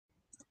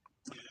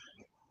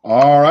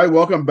All right,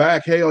 welcome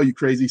back. Hey, all you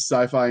crazy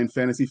sci-fi and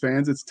fantasy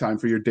fans. It's time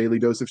for your daily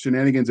dose of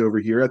shenanigans over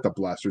here at the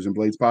Blasters and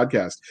Blades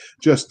podcast.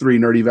 Just three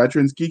nerdy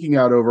veterans geeking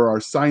out over our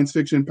science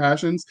fiction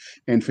passions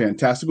and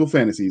fantastical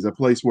fantasies, a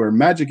place where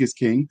magic is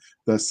king,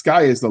 the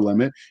sky is the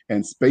limit,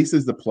 and space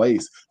is the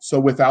place. So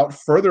without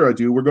further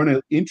ado, we're going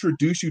to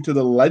introduce you to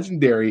the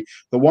legendary,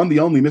 the one, the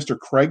only Mr.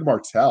 Craig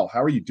Martelle.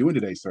 How are you doing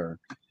today, sir?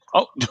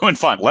 Oh, doing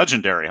fine.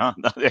 Legendary, huh?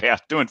 Yeah,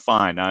 doing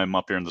fine. I'm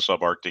up here in the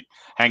subarctic,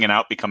 hanging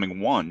out,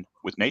 becoming one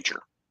with nature.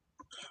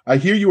 I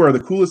hear you are the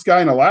coolest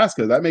guy in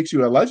Alaska. That makes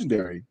you a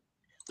legendary.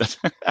 There's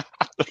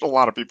a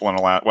lot of people in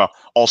Alaska. Well,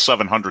 all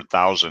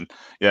 700,000.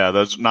 Yeah,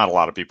 there's not a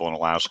lot of people in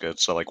Alaska.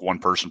 It's like one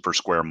person per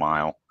square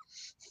mile.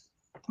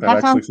 That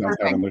actually sounds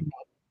heavenly.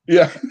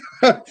 Yeah.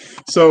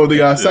 So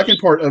the second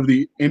is. part of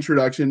the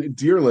introduction,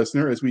 dear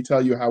listener, as we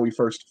tell you how we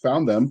first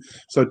found them.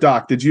 So,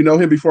 Doc, did you know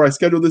him before I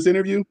scheduled this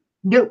interview?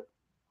 Nope.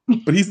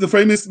 But he's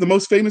the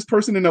most famous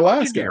person in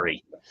Alaska.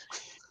 Legendary.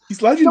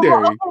 He's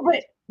legendary.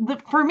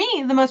 For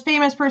me, the most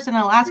famous person in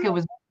Alaska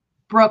was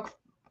Brooke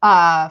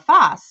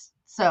Foss.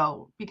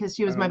 So, because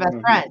she was my best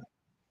friend.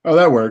 Oh,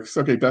 that works.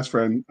 Okay, best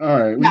friend. All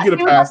right, we get a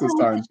pass this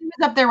time. She was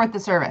up there with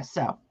the service,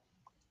 so.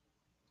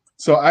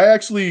 So I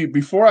actually,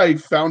 before I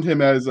found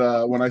him as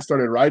when I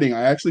started writing,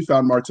 I actually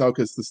found Martelle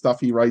because the stuff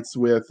he writes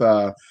with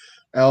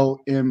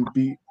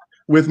LMB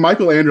with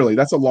Michael Anderle.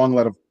 That's a long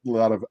lot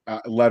of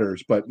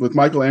letters, but with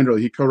Michael Anderle,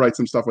 he co-writes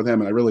some stuff with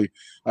him, and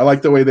I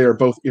like the way they are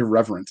both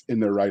irreverent in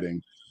their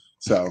writing.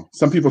 So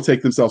some people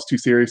take themselves too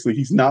seriously.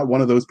 He's not one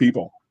of those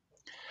people.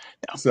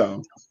 No.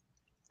 So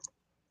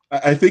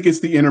I think it's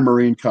the inner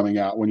Marine coming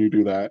out when you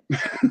do that.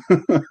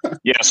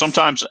 Yeah,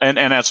 sometimes, and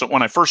that's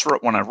when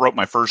I wrote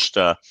my first,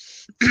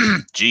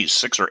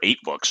 6 or 8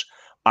 books,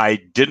 I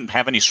didn't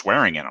have any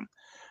swearing in them,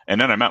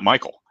 and then I met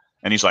Michael,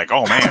 and he's like,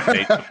 "Oh man,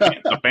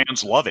 the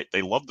fans love it.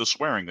 They love the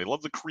swearing. They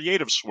love the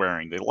creative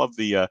swearing. They love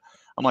the."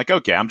 I'm like,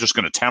 okay, I'm just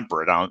going to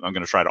temper it. I'm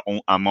going to try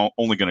to. I'm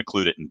only going to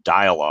include it in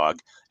dialogue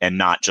and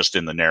not just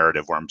in the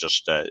narrative where I'm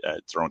just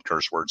throwing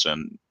curse words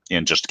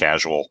in just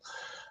casual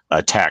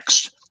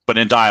text. But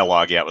in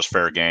dialogue, yeah, it was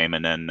fair game.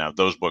 And then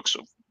those books,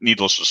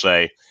 needless to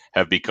say,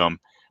 have become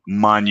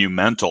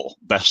monumental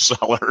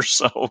bestsellers.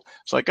 So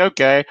it's like,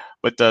 okay,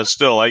 but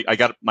still, I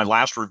got my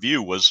last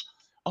review was,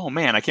 oh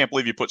man, I can't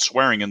believe you put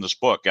swearing in this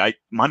book.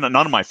 None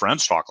of my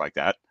friends talk like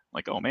that.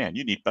 Like, oh man,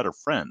 you need better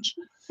friends.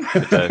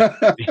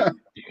 But,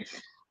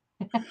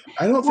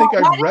 I don't think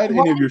I've read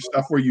any of your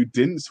stuff where you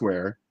didn't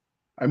swear.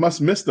 I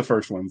must miss the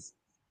first ones.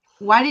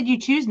 Why did you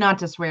choose not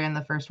to swear in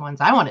the first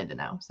ones? I wanted to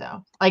know.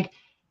 So, like,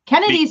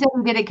 Kennedy said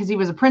he did it because he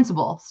was a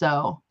principal.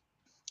 So,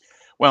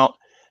 well,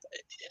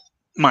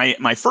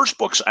 my first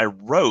books I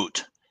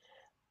wrote,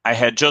 I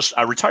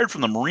retired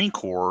from the Marine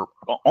Corps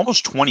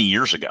almost 20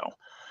 years ago,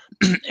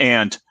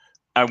 and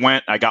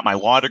I got my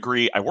law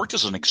degree. I worked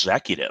as an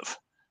executive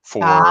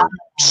for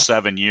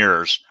 7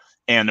 years.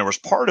 And there was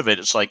part of it,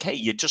 it's like, hey,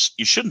 you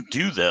shouldn't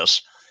do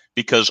this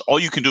because all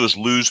you can do is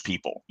lose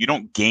people. You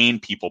don't gain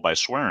people by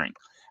swearing.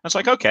 And it's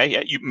like, okay,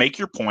 yeah, you make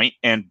your point,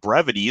 and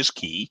brevity is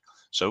key.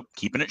 So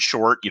keeping it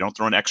short, you don't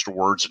throw in extra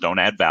words that don't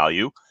add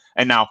value.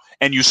 And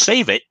you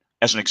save it.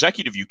 As an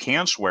executive, you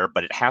can swear,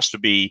 but it has to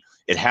be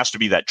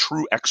that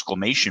true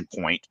exclamation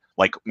point,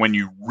 like when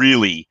you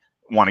really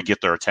want to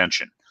get their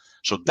attention.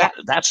 So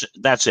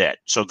that's it.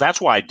 So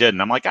that's why I did.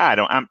 And I'm like,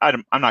 I'm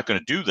not going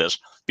to do this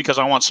because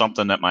I want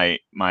something that my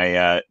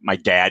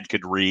dad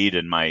could read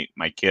and my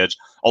kids.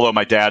 Although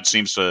my dad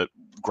seems to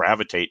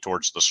gravitate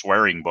towards the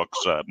swearing books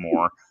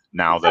more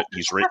now that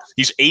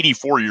he's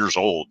 84 years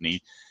old and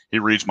he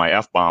reads my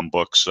F-bomb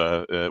books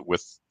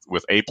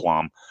with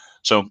aplomb.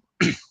 So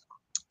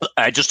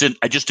I just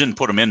didn't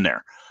put them in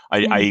there.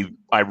 I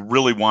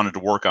really wanted to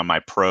work on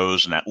my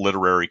prose and that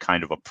literary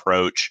kind of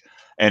approach.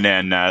 And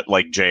then,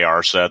 like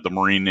JR said, the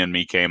Marine in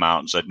me came out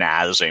and said,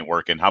 nah, this ain't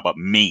working. How about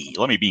me?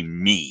 Let me be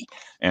me.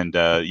 And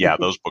yeah,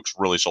 those books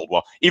really sold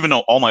well, even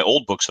though all my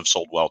old books have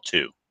sold well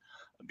too,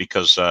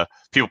 because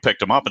people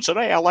picked them up and said,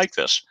 hey, I like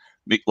this.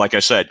 Like I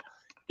said,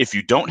 if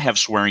you don't have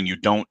swearing, you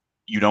don't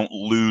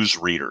lose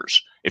readers.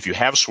 If you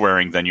have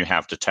swearing, then you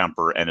have to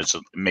temper, and it's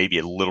maybe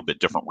a little bit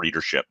different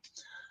readership.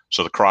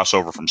 So the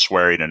crossover from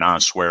sweary to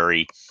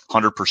non-sweary,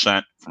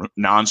 100% from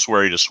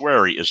non-sweary to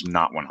sweary is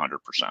not 100%.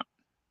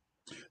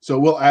 So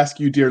we'll ask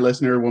you, dear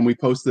listener, when we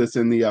post this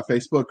in the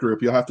Facebook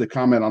group, you'll have to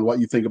comment on what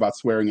you think about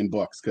swearing in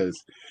books,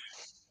 because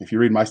if you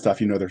read my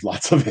stuff, you know there's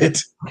lots of it.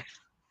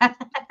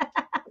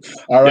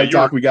 All right,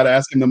 Doc, we got to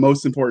ask him the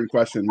most important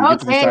question. We get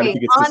to decide if he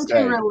gets to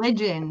stay. On to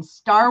religion.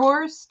 Star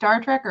Wars,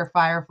 Star Trek, or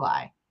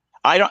Firefly?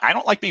 I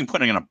don't like being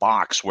put in a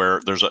box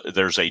where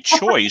there's a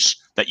choice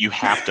that you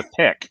have to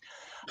pick.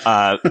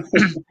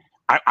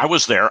 I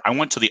was there. I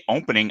went to the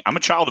opening. I'm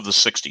a child of the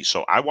 60s,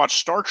 so I watched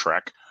Star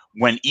Trek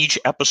when each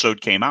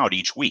episode came out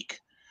each week.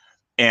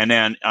 And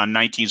then on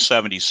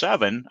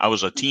 1977, I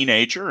was a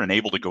teenager and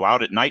able to go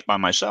out at night by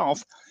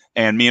myself.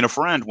 And me and a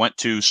friend went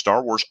to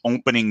Star Wars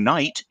opening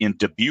night in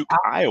Dubuque,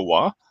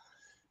 Iowa.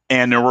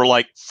 And there were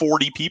like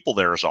 40 people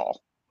there is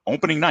all.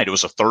 Opening night. It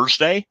was a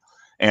Thursday.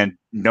 and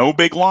no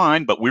big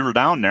line, but we were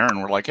down there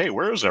and we're like, hey,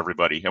 where is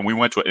everybody? And we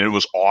went to it, and it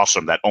was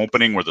awesome. That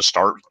opening where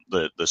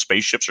the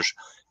spaceships are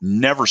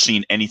never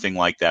seen anything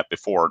like that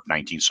before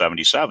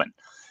 1977.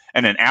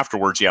 And then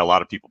afterwards, yeah, a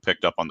lot of people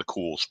picked up on the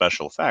cool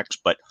special effects.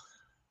 But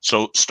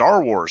so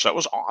Star Wars, that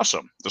was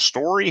awesome. The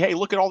story, hey,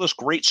 look at all this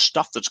great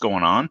stuff that's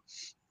going on.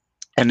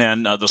 And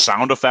then the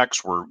sound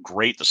effects were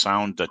great. The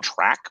sound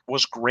track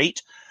was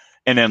great.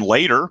 And then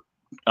later,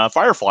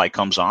 Firefly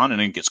comes on and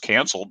then gets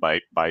canceled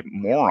by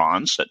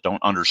morons that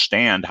don't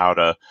understand how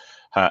to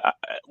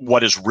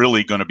what is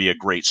really going to be a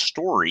great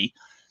story.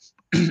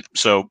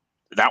 So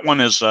that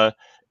one is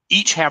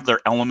each have their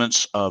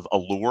elements of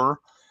allure.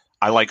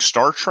 I like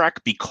Star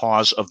Trek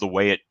because of the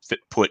way it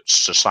put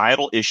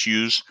societal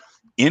issues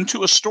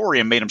into a story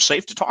and made them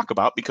safe to talk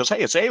about. Because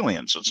hey, it's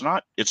aliens.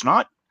 It's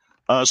not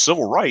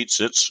civil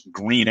rights. It's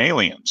green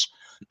aliens,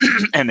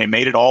 and they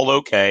made it all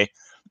okay.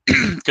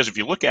 Because if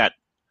you look at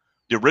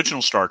the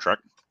original Star Trek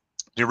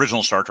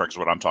is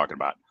what I'm talking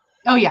about.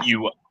 Oh yeah.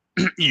 You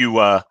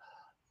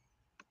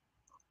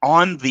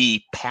on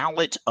the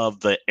palette of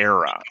the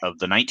era of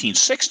the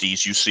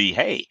 1960s, you see,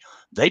 hey,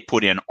 they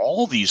put in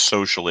all these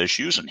social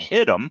issues and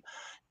hit them.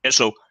 And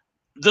so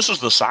this is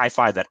the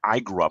sci-fi that I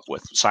grew up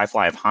with,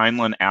 sci-fi of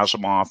Heinlein,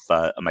 Asimov,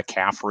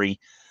 McCaffrey,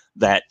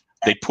 that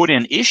they put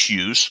in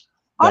issues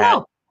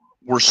that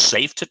were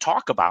safe to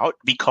talk about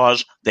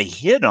because they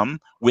hid them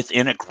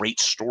within a great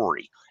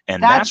story.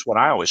 And that's what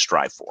I always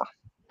strive for.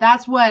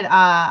 That's what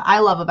I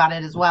love about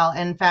it as well.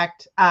 In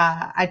fact,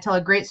 I tell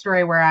a great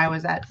story where I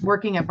was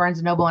working at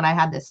Barnes & Noble, and I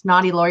had this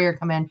snotty lawyer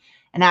come in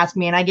and ask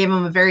me, and I gave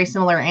him a very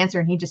similar answer,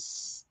 and he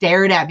just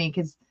stared at me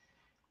because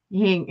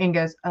he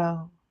goes,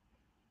 oh,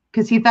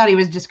 because he thought he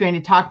was just going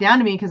to talk down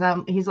to me because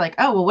he's like,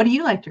 oh, well, what do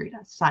you like to read?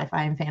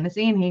 Sci-fi and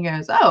fantasy. And he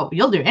goes, oh,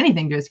 you'll do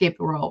anything to escape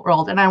the real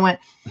world. And I went,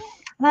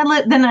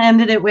 then I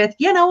ended it with,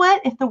 you know what?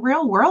 If the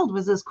real world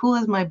was as cool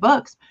as my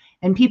books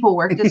and people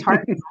worked as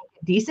hard to make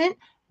it decent,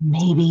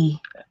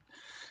 maybe.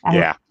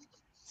 Yeah.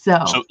 So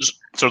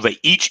they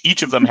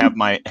each of them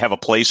have a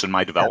place in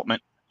my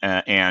development,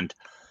 and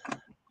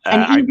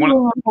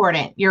equally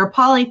important. You're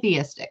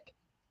polytheistic.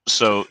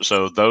 So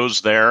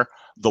those there.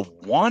 The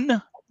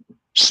one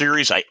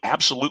series I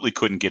absolutely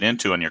couldn't get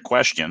into on your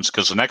questions,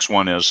 because the next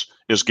one is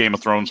Game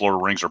of Thrones, Lord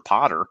of the Rings, or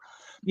Potter.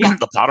 Yeah.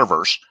 The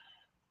Potterverse.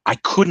 I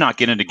could not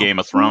get into Game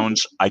of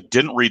Thrones. I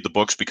didn't read the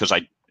books because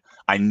I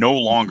no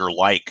longer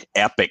like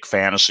epic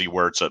fantasy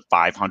where it's a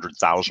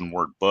 500,000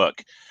 word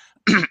book.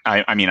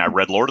 I mean, I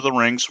read Lord of the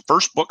Rings.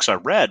 First books I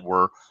read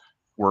were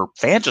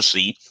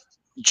fantasy,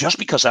 just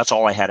because that's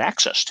all I had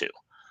access to.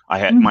 I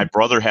had my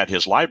brother had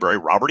his library,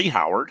 Robert E.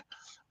 Howard,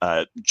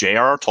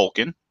 J.R.R.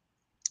 Tolkien,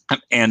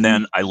 and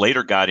then I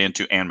later got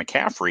into Anne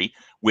McCaffrey,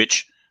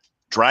 which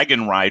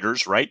dragon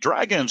riders, right?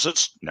 Dragons.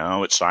 It's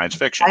science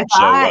fiction.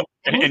 So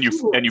and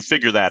you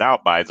figure that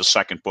out by the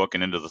second book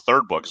and into the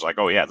third book. It's like,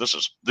 oh yeah, this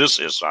is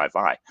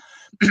sci-fi.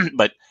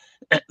 But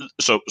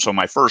so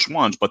my first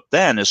ones, but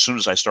then as soon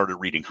as I started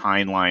reading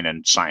Heinlein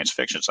and science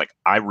fiction, it's like,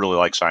 I really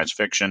like science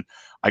fiction.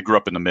 I grew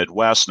up in the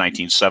Midwest,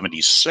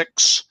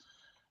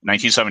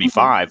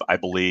 1975, I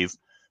believe,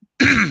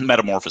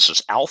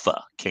 Metamorphosis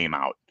Alpha came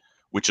out,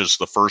 which is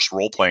the first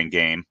role-playing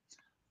game,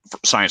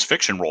 science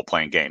fiction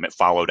role-playing game. It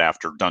followed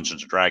after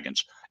Dungeons &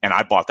 Dragons. And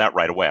I bought that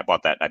right away. I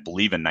bought that, I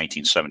believe, in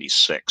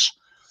 1976.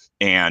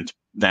 And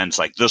then it's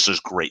like, this is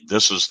great.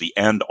 This is the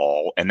end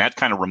all. And that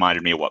kind of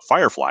reminded me of what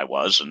Firefly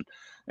was.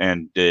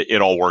 And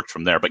it all worked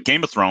from there. But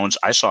Game of Thrones,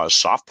 I saw as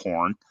soft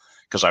porn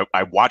because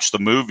I watched the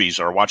movies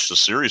or watched the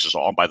series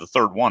all. By the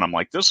third one, I'm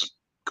like,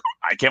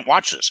 I can't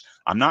watch this.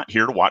 I'm not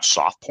here to watch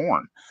soft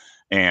porn.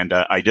 And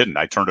I didn't.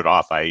 I turned it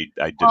off. I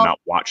did not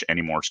watch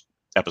any more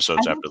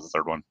episodes after the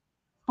third one.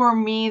 For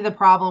me, the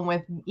problem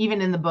with even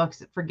in the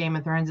books for Game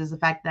of Thrones is the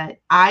fact that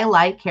I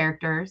like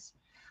characters.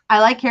 I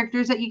like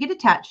characters that you get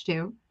attached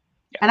to.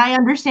 Yeah. And I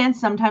understand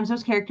sometimes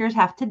those characters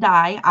have to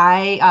die.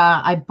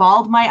 I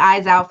bawled my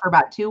eyes out for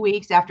about 2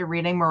 weeks after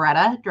reading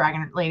Moretta,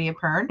 Dragon Lady of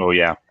Pern. Oh,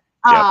 yeah.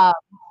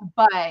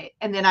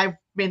 And then I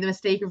made the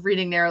mistake of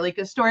reading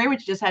Naralika's story,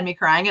 which just had me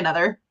crying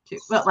another 2,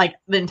 like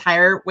the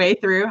entire way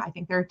through. I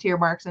think there are tear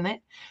marks in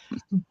it.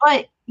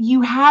 But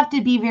you have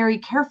to be very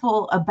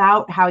careful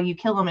about how you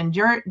kill them. And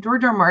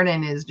George R.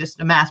 Martin is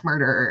just a mass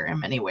murderer in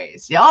many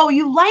ways. Oh,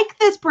 you like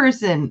this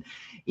person.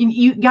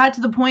 You got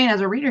to the point as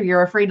a reader,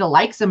 you're afraid to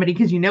like somebody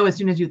because you know as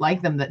soon as you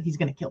like them that he's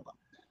going to kill them.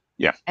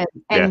 Yeah.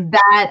 And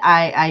that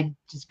I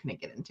just couldn't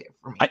get into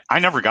for me. I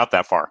never got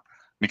that far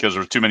because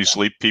there were too many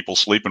people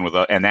sleeping with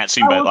and that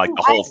seemed like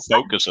the whole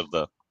focus of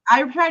the.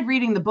 I tried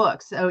reading the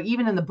books. So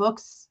even in the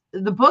books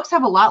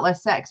have a lot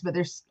less sex, but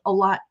there's a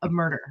lot of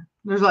murder.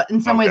 There's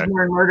in some ways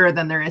more murder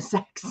than there is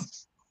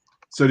sex.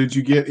 So did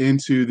you get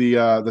into the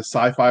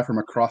sci-fi from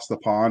across the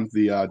pond,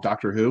 the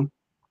Doctor Who?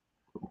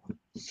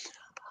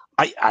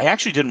 I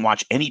actually didn't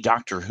watch any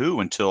Doctor Who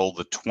until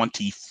the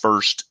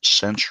 21st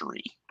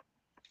century.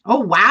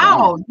 Oh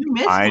wow, you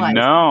missed.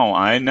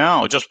 I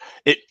know. Just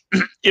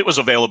it was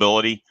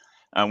availability.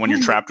 when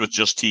you're trapped with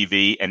just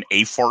TV and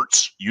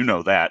AFARTS, you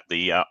know that,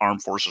 the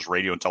Armed Forces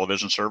Radio and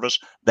Television Service,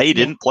 they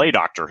didn't play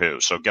Doctor Who.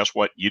 So guess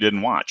what? You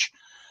didn't watch.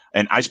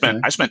 And I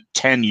spent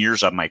 10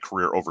 years of my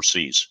career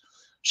overseas.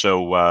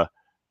 So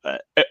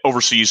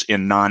overseas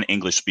in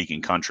non-English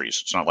speaking countries.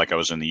 It's not like I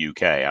was in the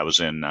UK. I was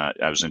in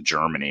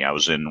Germany. I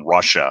was in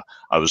Russia.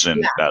 I was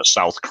in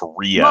South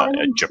Korea,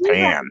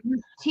 Japan.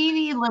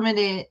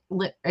 TV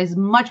is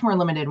much more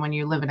limited when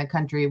you live in a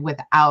country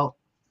without,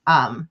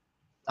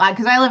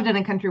 because I lived in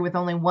a country with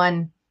only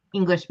one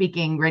English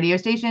speaking radio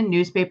station,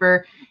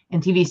 newspaper,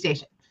 and TV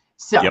station.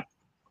 So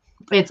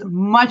it's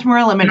much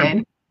more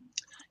limited.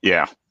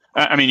 Yeah.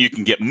 I mean, you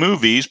can get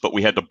movies, but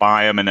we had to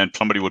buy them, and then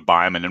somebody would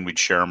buy them, and then we'd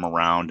share them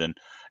around, and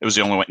it was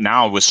the only way.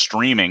 Now with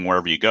streaming,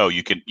 wherever you go,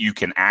 you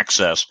can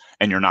access,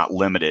 and you're not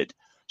limited.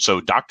 So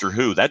Doctor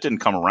Who, that didn't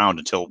come around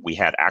until we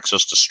had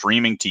access to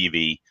streaming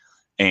TV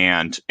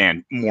and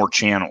more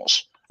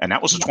channels, and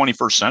that was the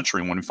 21st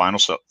century when we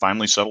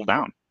finally settled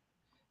down.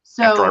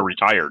 So after I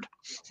retired.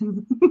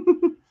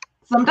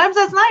 Sometimes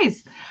that's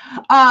nice.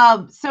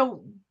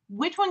 So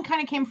which one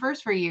kind of came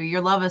first for you?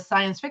 Your love of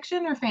science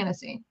fiction or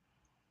fantasy?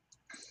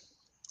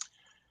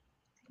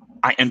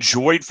 I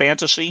enjoyed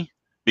fantasy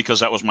because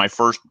that was my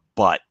first,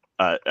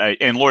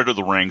 and Lord of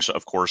the Rings,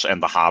 of course,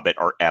 and The Hobbit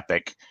are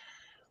epic.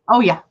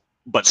 Oh, yeah.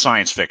 But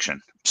science fiction,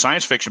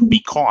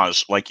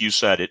 because, like you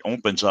said, it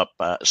opens up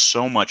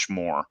so much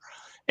more.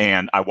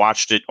 And I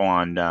watched it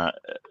on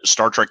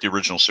Star Trek, the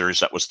original series.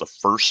 That was the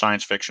first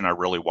science fiction I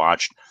really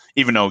watched,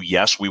 even though,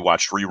 yes, we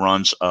watched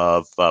reruns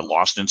of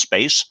Lost in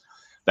Space.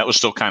 That was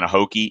still kind of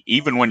hokey.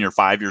 Even when you're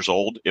 5 years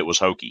old, it was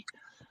hokey.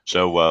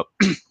 So,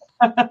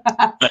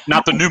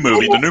 not the new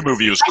movie. The new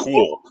movie is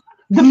cool.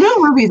 The new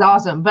movie is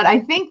awesome, but I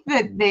think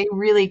that they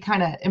really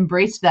kind of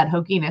embraced that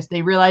hokiness.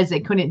 They realized they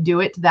couldn't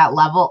do it to that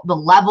level, the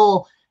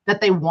level that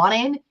they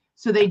wanted,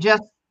 so they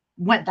just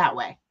went that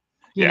way.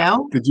 You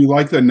know? Did you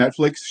like the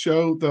Netflix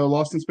show, the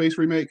Lost in Space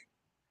remake?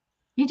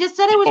 You just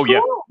said it was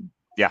cool.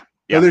 Yeah.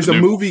 Yeah, there's a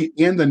movie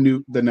and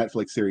the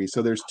Netflix series,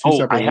 so there's two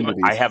separate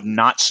movies. I have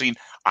not seen.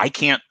 I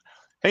can't.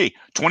 Hey,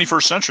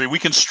 21st century, we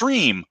can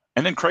stream.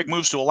 And then Craig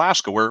moves to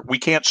Alaska where we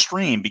can't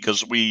stream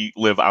because we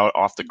live out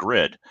off the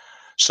grid.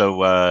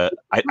 So I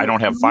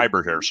don't have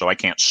fiber here, so I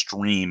can't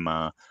stream.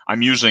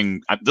 I'm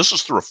using this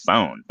is through a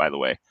phone, by the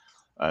way.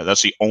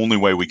 That's the only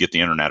way we get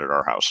the internet at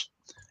our house,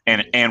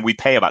 and we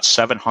pay about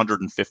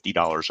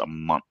 $750 a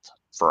month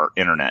for our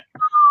internet.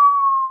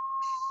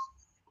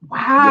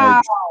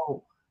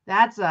 Wow,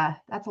 that's a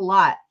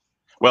lot.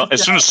 Well,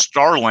 as soon as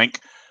Starlink.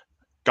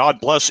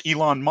 God bless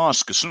Elon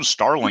Musk. As soon as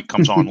Starlink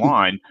comes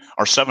online,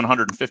 our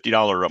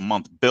 $750 a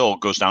month bill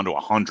goes down to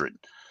 $100.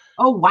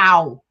 Oh,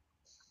 wow.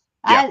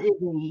 That is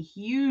a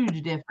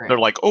huge difference. They're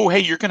like, oh, hey,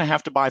 you're going to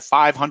have to buy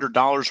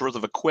 $500 worth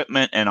of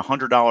equipment and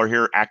 $100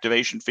 here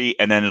activation fee,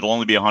 and then it'll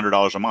only be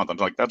 $100 a month. I'm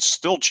like, that's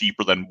still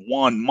cheaper than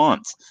 1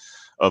 month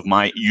of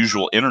my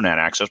usual internet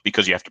access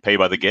because you have to pay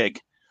by the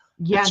gig.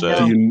 Yeah.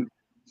 Do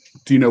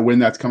you know when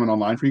that's coming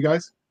online for you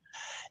guys?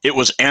 It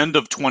was end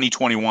of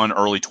 2021,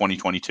 early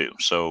 2022.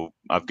 So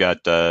I've got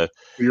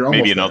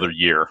maybe another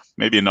year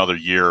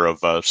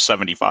of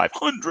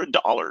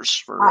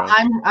 $7,500 for.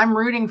 I'm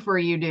rooting for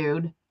you,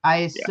 dude.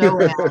 I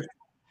so am.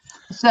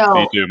 So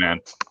me too, man.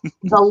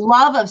 The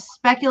love of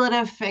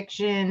speculative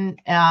fiction.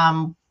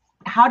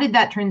 How did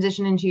that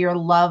transition into your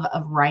love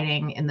of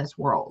writing in this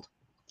world?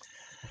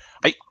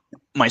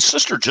 My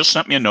sister just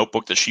sent me a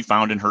notebook that she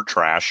found in her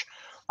trash.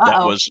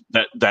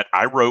 That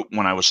I wrote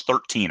when I was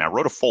 13. I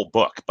wrote a full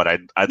book, but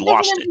I'd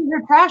lost it. She doesn't empty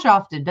her trash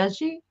often, does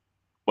she?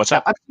 What's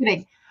that? I'm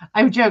kidding.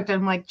 I've joked.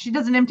 I'm like, she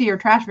doesn't empty her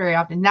trash very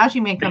often. Now she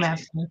may come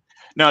after me.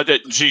 No,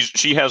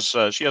 she has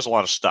a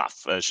lot of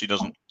stuff. She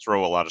doesn't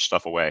throw a lot of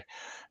stuff away,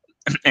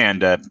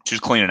 and she's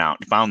cleaning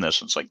out. Found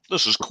this. And it's like,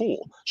 this is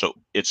cool. So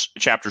it's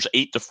chapters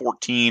 8 to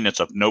 14. It's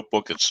a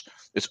notebook. It's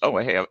oh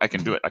hey, I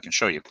can do it. I can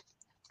show you.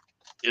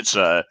 It's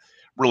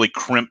really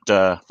crimped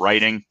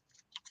writing.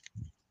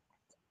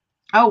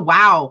 Oh,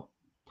 wow.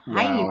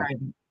 Tiny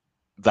writing.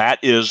 That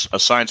is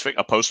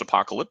a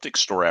post-apocalyptic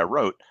story I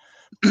wrote.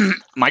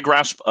 My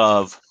grasp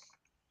of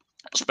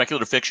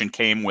speculative fiction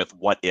came with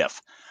What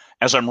If.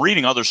 As I'm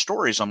reading other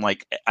stories, I'm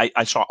like,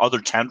 I saw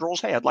other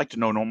tendrils. Hey, I'd like to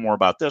know more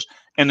about this.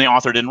 And the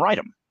author didn't write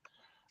them.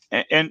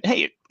 And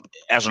hey,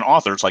 as an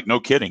author, it's like, no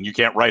kidding. You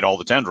can't write all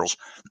the tendrils.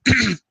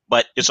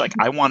 But it's like,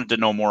 I wanted to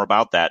know more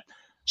about that.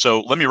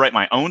 So let me write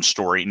my own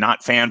story,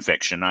 not fan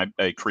fiction.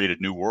 I created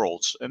new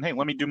worlds. And hey,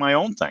 let me do my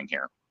own thing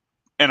here.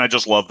 And I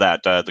just love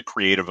that, the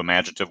creative,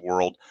 imaginative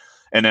world.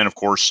 And then, of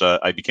course,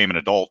 I became an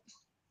adult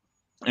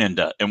and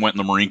went in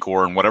the Marine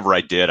Corps. And whatever I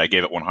did, I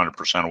gave it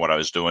 100% of what I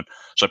was doing.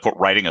 So I put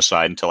writing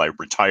aside until I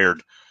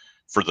retired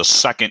for the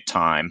second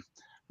time,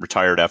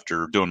 retired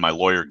after doing my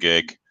lawyer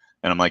gig.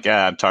 And I'm like,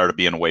 I'm tired of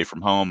being away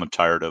from home. I'm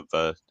tired of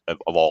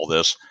all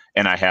this.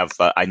 And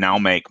I now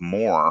make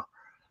more.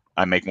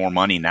 I make more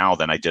money now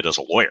than I did as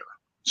a lawyer.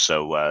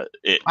 So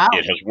it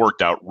has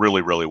worked out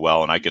really, really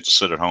well. And I get to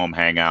sit at home,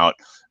 hang out,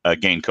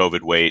 gain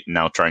COVID weight, and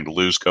now trying to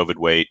lose COVID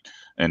weight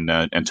and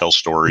tell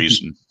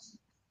stories and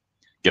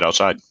get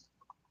outside.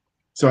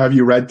 So have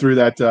you read through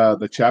that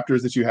the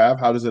chapters that you have?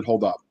 How does it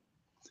hold up?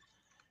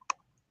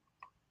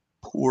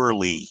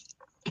 Poorly.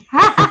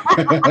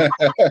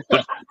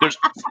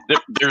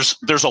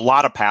 there's a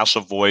lot of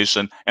passive voice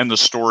and the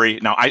story.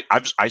 Now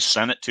I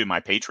sent it to my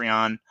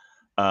Patreon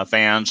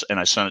fans, and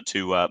I sent it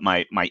to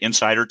my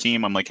insider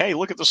team. I'm like, hey,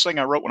 look at this thing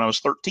I wrote when I was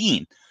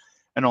 13.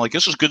 And I'm like,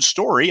 this is a good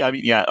story. I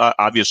mean, yeah,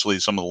 obviously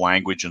some of the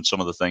language and some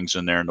of the things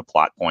in there and the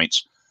plot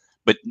points,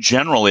 but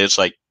generally it's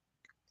like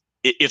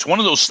it's one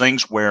of those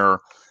things where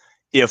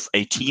if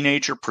a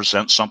teenager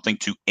presents something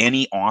to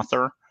any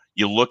author,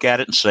 you look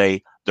at it and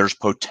say, there's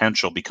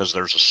potential because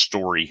there's a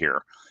story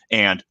here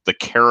and the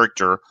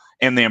character,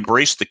 and they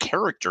embrace the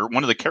character.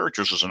 One of the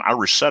characters is an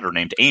Irish setter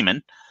named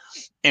Eamon,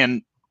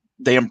 and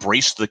they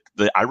embraced the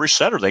Irish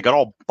setter. They got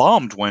all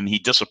bummed when he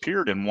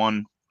disappeared in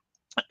one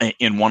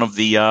of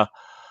the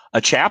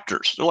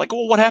chapters. They're like,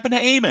 well, what happened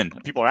to Eamon?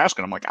 And people are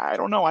asking. I'm like, I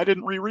don't know. I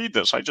didn't reread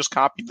this. I just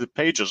copied the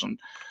pages and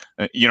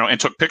and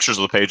took pictures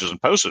of the pages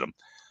and posted them.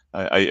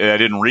 I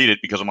didn't read it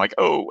because I'm like,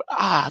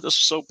 this is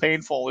so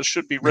painful. This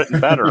should be written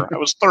better. I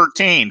was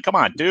 13. Come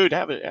on, dude,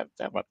 have a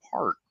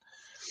heart.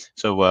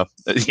 So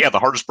the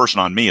hardest person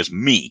on me is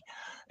me,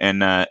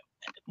 and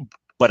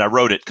but I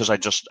wrote it because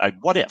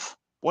what if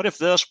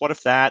this, what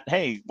if that?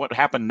 Hey, what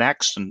happened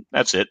next? And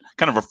that's it.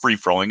 Kind of a free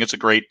flowing. It's a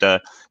great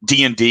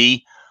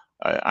D&D.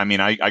 I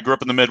mean, I grew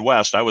up in the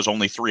Midwest. I was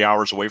only 3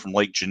 hours away from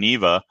Lake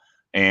Geneva,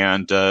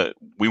 and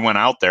we went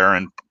out there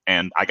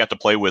and I got to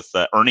play with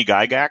Ernie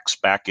Gygax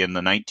back in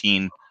the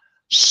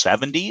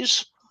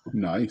 1970s.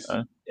 Nice.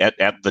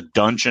 At the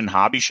Dungeon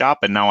Hobby Shop,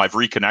 and now I've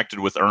reconnected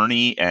with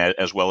Ernie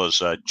as well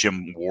as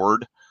Jim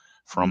Ward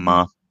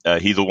from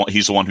he's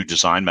the one who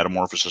designed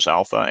Metamorphosis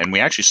Alpha, and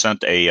we actually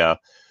sent a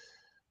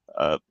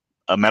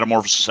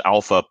Metamorphosis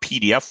Alpha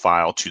PDF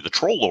file to the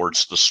Troll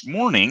Lords this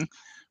morning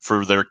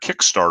for their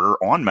Kickstarter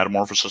on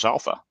Metamorphosis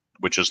Alpha,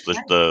 which is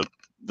the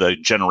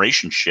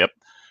generation ship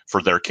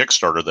for their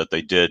Kickstarter that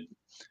they did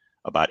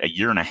about a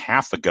year and a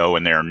half ago,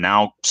 and they're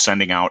now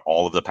sending out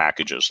all of the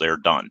packages. They're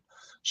done.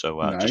 So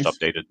nice.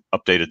 Just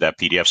updated that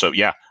PDF. So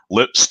yeah,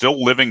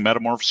 still living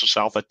Metamorphosis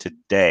Alpha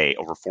today,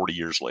 over 40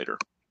 years later.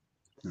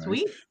 Nice.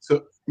 Sweet.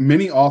 So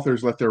many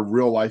authors let their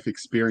real life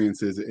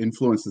experiences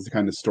influence the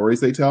kind of stories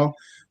they tell.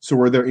 So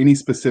were there any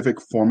specific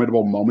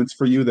formidable moments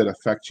for you that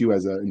affect you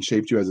and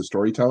shaped you as a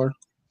storyteller?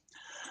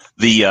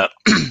 The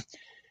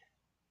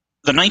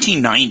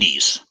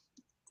 1990s.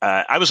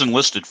 I was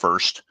enlisted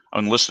first. I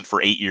enlisted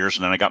for 8 years,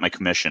 and then I got my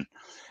commission.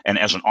 And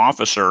as an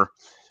officer,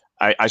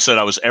 I said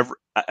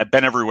I've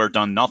been everywhere,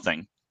 done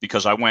nothing,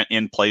 because I went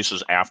in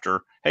places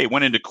after. Hey,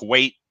 went into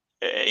Kuwait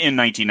in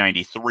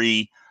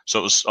 1993, so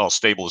it was all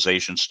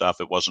stabilization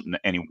stuff. It wasn't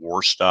any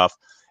war stuff.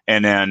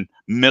 And then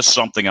missed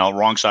something out,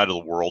 wrong side of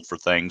the world for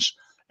things.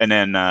 And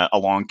then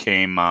along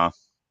came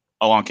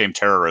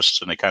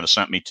terrorists, and they kind of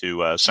sent me to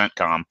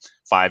CENTCOM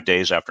 5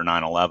 days after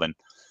 9/11,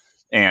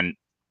 and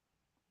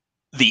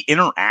the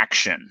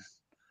interaction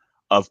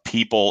of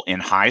people in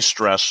high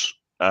stress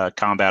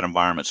combat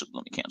environments.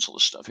 Let me cancel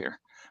this stuff here.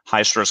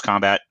 High stress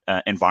combat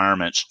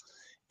environments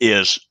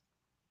is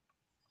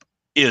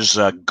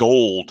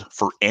gold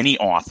for any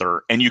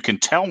author, and you can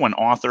tell when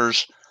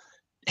authors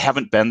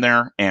haven't been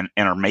there and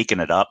are making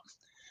it up,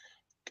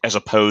 as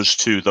opposed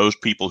to those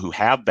people who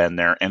have been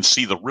there and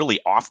see the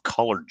really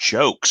off-color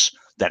jokes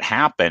that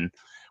happen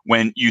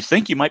when you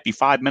think you might be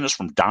 5 minutes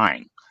from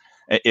dying.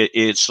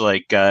 It's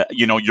like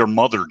your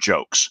mother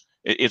jokes.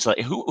 It's like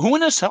who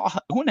in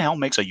the hell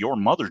makes a your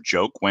mother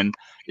joke when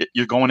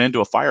you're going into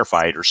a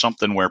firefight or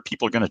something where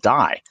people are going to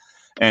die?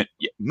 And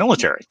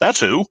military, that's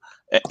who.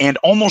 And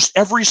almost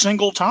every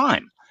single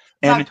time.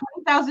 And about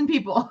 20,000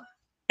 people.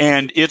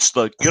 And it's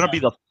going to be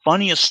the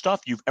funniest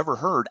stuff you've ever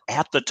heard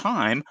at the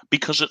time,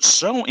 because it's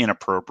so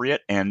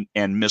inappropriate and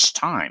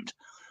mistimed.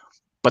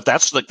 But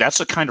that's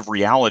the kind of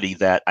reality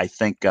that I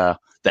think that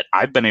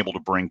I've been able to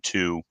bring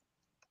to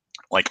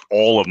like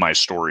all of my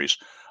stories.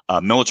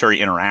 Military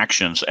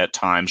interactions at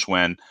times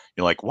when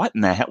you're like, what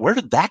in the hell? Where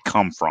did that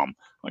come from?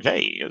 Like,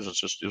 hey, it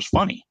was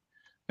funny.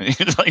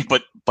 Like,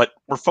 but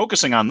we're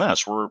focusing on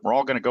this. We're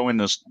all going to go in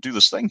do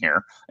this thing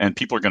here, and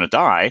people are going to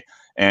die.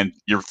 And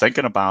you're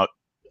thinking about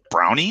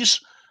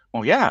brownies.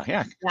 Well, yeah.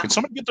 Can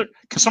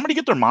somebody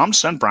get their mom to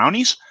send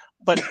brownies?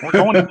 But we're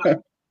going.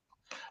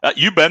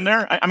 You've been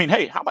there. I mean,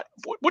 hey, how about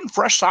wouldn't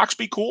fresh socks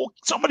be cool?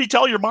 Somebody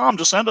tell your mom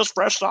to send us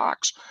fresh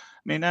socks.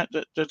 I mean,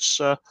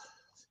 that's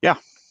yeah.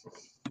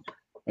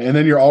 And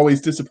then you're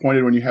always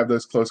disappointed when you have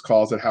those close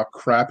calls at how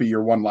crappy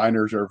your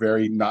one-liners are,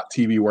 very not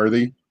TV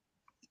worthy.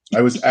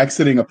 I was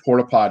exiting a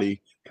porta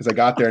potty because I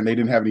got there and they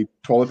didn't have any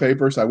toilet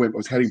paper. So I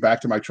was heading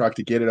back to my truck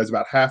to get it. I was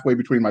about halfway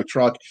between my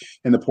truck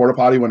and the porta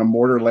potty when a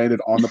mortar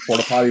landed on the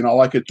porta potty. And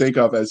all I could think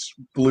of as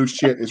blue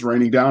shit is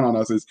raining down on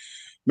us is,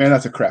 man,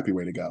 that's a crappy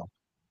way to go.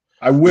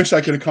 I wish I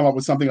could have come up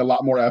with something a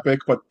lot more epic,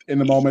 but in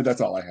the moment,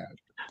 that's all I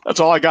had. That's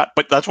all I got.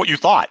 But that's what you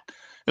thought.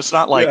 It's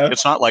not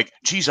like,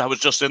 geez, I was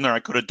just in there.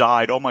 I could have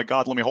died. Oh my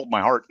God, let me hold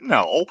my heart.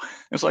 No,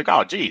 it's like,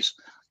 oh, geez,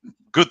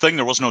 good thing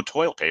there was no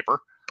toilet paper.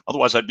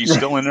 Otherwise, I'd be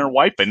still in there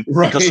wiping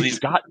because of these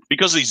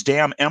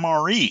damn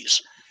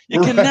MREs.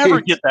 You can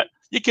never get that.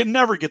 You can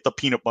never get the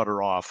peanut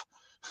butter off.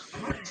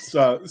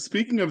 So,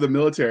 speaking of the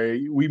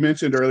military, we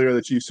mentioned earlier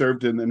that you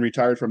served and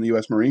retired from the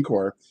U.S. Marine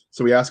Corps.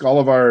 So we ask all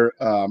of our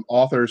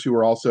authors who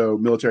are also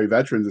military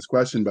veterans this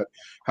question, but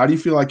how do you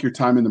feel like your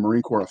time in the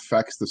Marine Corps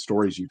affects the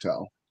stories you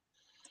tell?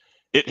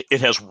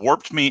 It has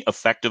warped me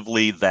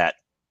effectively that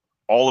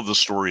all of the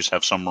stories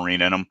have some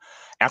Marine in them.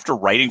 After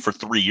writing for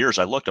 3 years,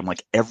 I'm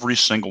like, every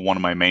single one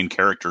of my main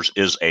characters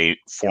is a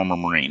former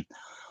Marine.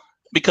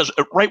 Because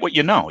write what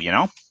you know.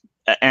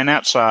 And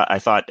that's, I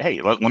thought,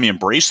 hey, let me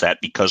embrace that,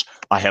 because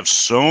I have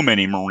so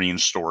many Marine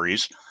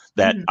stories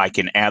that I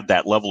can add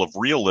that level of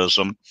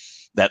realism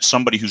that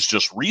somebody who's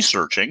just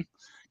researching,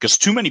 because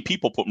too many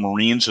people put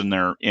Marines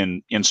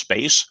in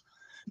space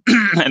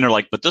and they're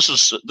like, but this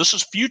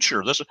is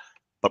future.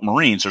 But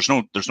Marines, there's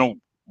no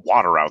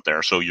water out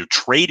there. So you're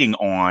trading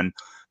on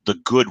the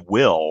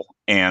goodwill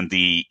and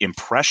the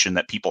impression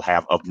that people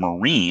have of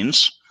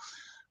Marines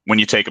when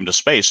you take them to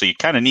space. So you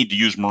kind of need to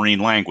use Marine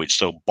language.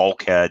 So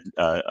bulkhead,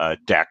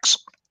 decks,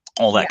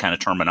 all that kind of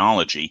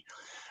terminology.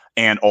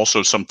 And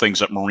also some things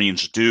that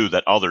Marines do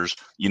that others,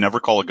 you never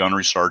call a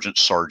gunnery sergeant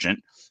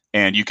sergeant.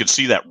 And you can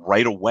see that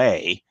right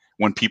away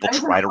when people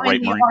try to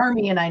write Marine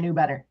Army, and I knew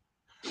better.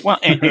 Well,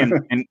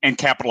 and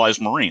capitalize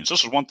Marines.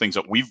 This is one thing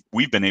that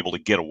we've been able to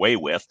get away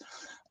with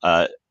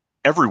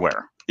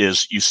everywhere.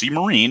 Is you see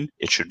Marine,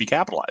 it should be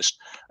capitalized.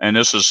 And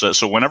this is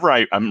so whenever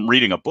I'm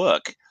reading a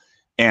book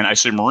and I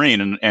say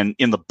Marine, and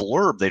in the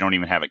blurb they don't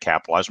even have it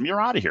capitalized,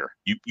 you're out of here.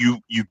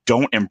 You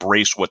don't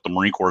embrace what the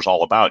Marine Corps is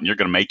all about, and you're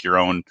going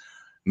to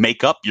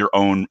make up your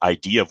own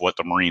idea of what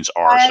the Marines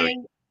are.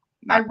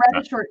 I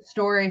read a short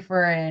story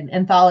for an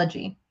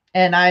anthology,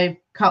 and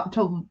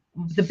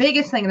the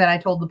biggest thing that I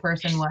told the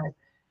person was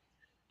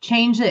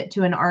change it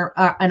to an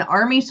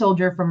Army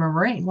soldier from a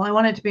Marine. Well, I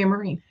want it to be a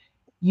Marine.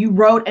 You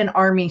wrote an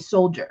Army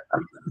soldier,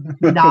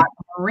 not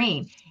a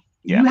Marine.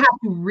 Yeah. You have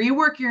to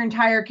rework your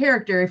entire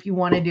character if you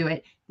want to do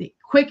it. The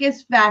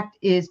quickest fact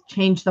is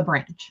change the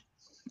branch.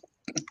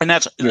 And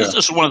this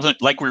is one of the,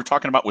 like we were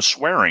talking about with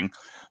swearing,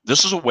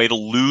 this is a way to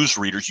lose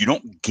readers. You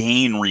don't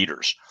gain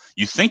readers.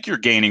 You think you're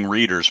gaining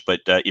readers,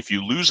 but if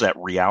you lose that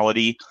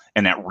reality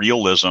and that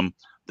realism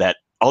that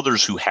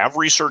others who have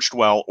researched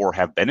well or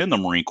have been in the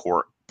Marine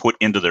Corps put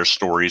into their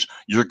stories,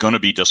 you're going to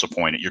be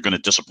disappointed. You're going to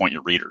disappoint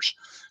your readers.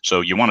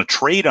 So you want to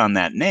trade on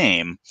that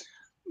name,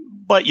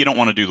 but you don't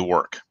want to do the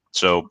work.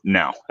 So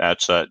no,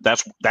 that's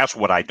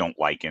what I don't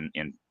like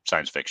in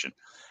science fiction,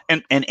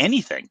 and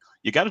anything.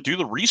 You got to do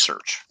the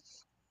research.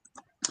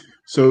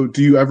 So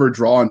do you ever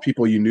draw on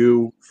people you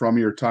knew from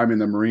your time in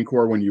the Marine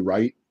Corps when you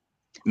write?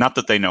 Not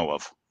that they know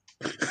of.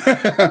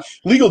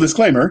 Legal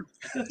disclaimer.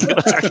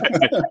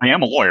 I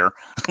am a lawyer.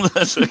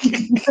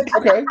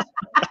 Okay.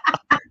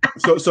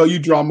 So you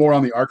draw more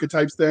on the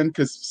archetypes then?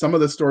 Because some of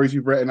the stories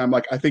you've written, I'm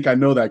like, I think I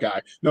know that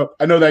guy. No,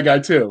 I know that guy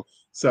too.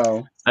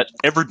 So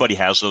everybody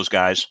has those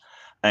guys.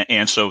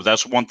 And so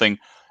that's one thing.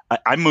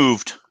 I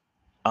moved,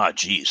 I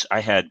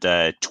had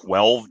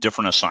 12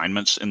 different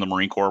assignments in the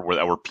Marine Corps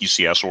that were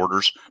PCS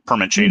orders,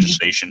 permanent change of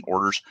station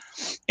orders.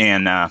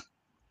 And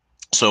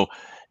so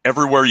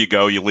everywhere you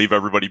go, you leave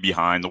everybody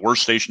behind. The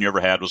worst station you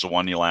ever had was the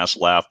one you last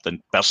left. The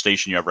best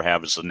station you ever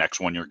have is the next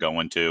one you're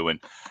going to. And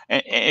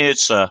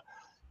it's a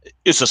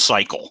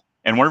cycle.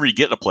 And whenever you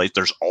get in a place,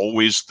 there's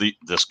always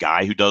this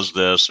guy who does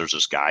this. There's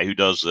this guy who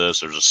does this.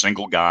 There's a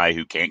single guy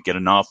who can't get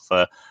enough.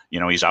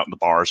 He's out in the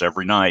bars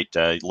every night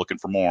looking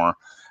for more.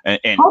 And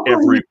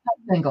hopefully he's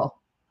still single.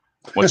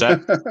 What's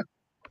that?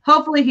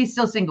 Hopefully he's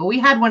still single. We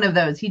had one of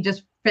those. He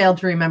just failed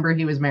to remember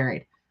he was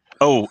married.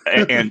 Oh,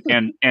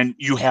 and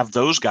you have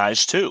those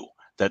guys too.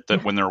 That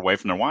when they're away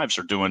from their wives,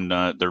 they're doing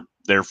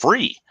they're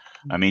free.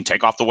 I mean,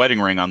 take off the wedding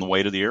ring on the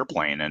way to the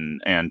airplane,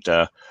 and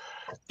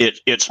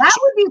it's that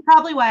would be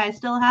probably why I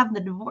still have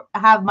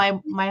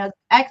my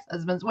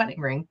ex-husband's wedding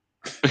ring.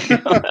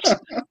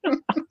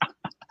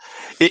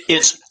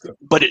 It's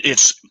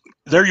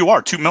there you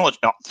are,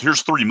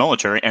 here's 3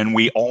 military, and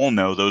we all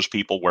know those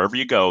people wherever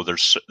you go.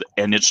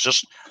 And it's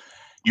just,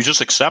 you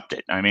just accept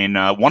it. I mean,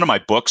 one of my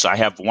books, I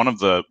have one of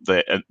the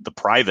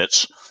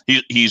privates.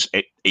 He's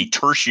a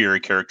tertiary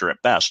character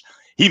at best.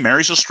 He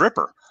marries a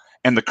stripper,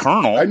 and the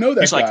colonel, I know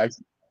that guy.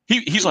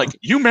 He's like,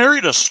 you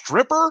married a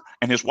stripper?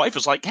 And his wife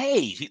is like,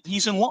 hey,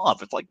 he's in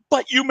love. It's like,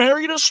 but you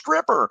married a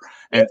stripper.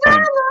 And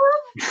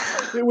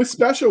it was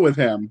special with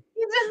him.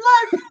 He's in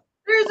love.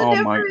 There's a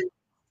difference.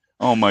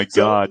 Oh my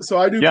God. So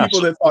I knew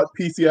people that thought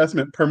PCS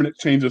meant permanent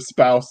change of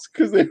spouse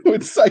because they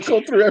would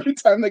cycle through every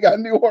time they got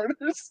new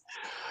orders.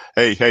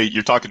 Hey,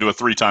 you're talking to a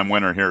 3-time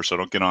winner here, so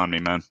don't get on me,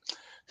 man.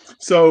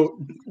 So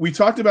we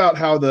talked about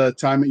how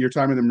your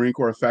time in the Marine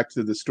Corps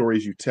affected the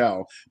stories you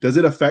tell. Does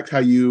it affect how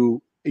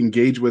you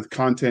engage with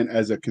content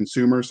as a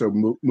consumer?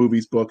 So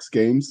movies, books,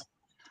 games?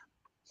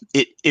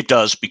 It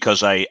does,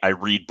 because I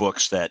read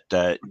books that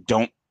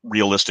don't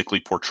realistically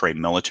portray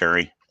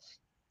military.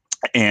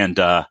 And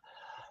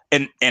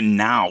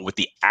now with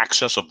the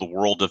access of the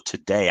world of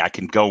today, I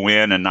can go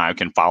in and I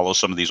can follow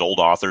some of these old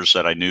authors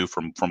that I knew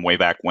from way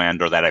back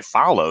when, or that I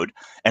followed.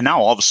 And now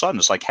all of a sudden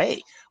it's like,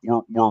 hey,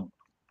 we're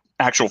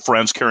actual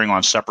friends carrying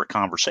on separate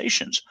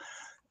conversations.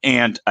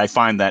 And I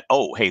find that,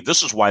 oh, hey,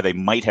 this is why they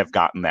might have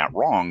gotten that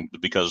wrong,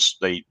 because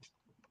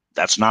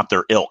that's not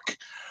their ilk.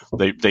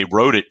 They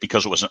wrote it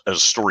because it was a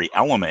story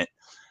element,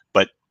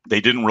 but they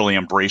didn't really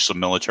embrace the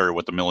military,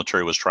 what the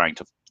military was trying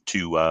to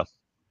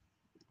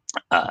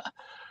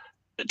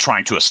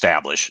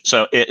establish.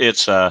 So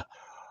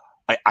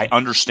I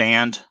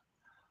understand,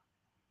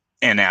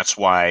 and that's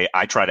why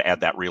I try to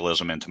add that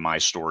realism into my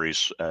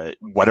stories,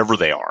 whatever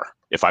they are.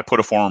 If I put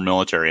a former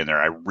military in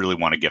there, I really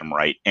want to get them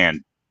right,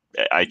 and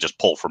I just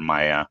pull from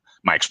my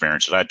my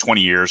experiences. I had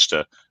 20 years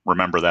to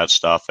remember that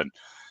stuff, and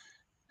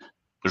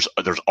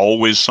there's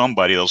always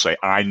somebody that'll say,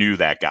 "I knew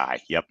that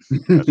guy." Yep,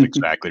 that's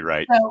exactly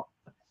right. So,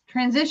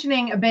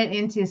 transitioning a bit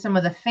into some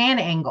of the fan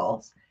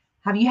angles,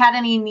 have you had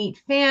any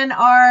neat fan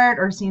art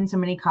or seen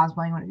somebody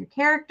cosplaying one of your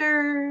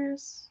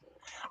characters?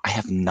 I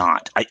have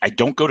not. I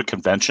don't go to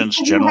conventions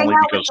generally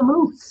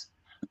because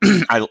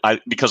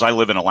because I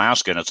live in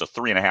Alaska, and it's a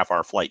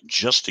 3.5-hour flight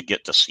just to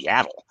get to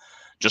Seattle,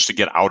 just to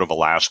get out of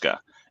Alaska.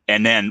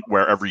 And then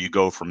wherever you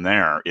go from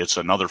there, it's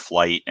another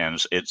flight,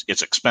 and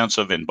it's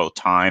expensive in both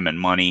time and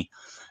money.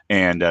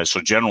 And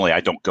so generally, I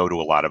don't go to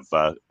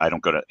I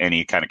don't go to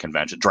any kind of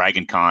convention.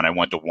 Dragon Con, I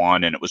went to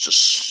one, and it was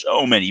just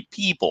so many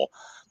people.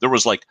 There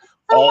was like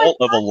all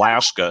of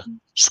Alaska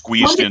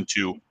squeezed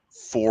into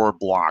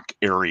 4-block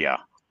area,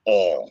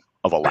 all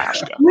of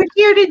Alaska. Which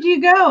year did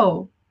you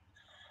go?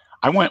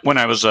 I went when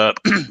I was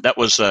that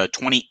was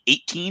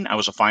 2018. I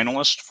was a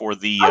finalist for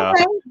the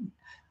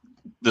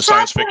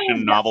science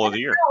fiction novel of the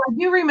year. I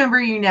do remember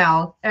you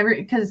now,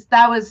 because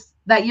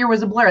that year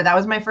was a blur. That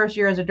was my first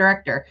year as a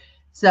director.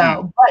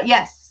 So, but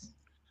yes.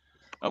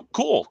 Oh,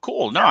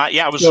 cool. No,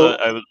 I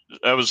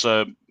was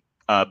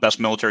best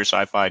military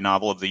sci-fi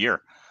novel of the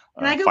year.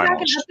 Can I go back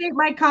and update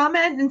my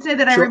comment and say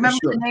that I remember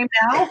the name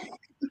now?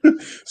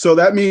 So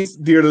that means,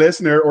 dear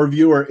listener or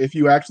viewer, if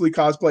you actually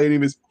cosplay any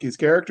of his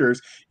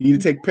characters, you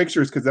need to take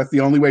pictures, because that's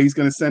the only way he's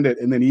going to send it,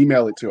 and then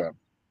email it to him.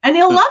 And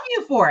he'll love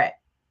you for it.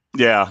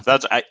 Yeah,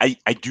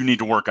 I do need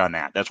to work on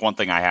that. That's one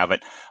thing I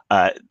haven't.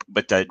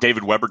 But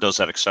David Weber does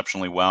that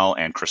exceptionally well,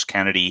 and Chris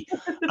Kennedy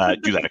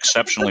do that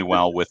exceptionally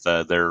well with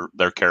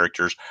their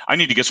characters. I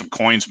need to get some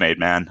coins made,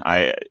 man.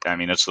 I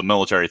mean, it's the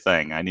military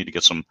thing. I need to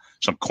get some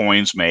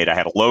coins made. I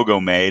had a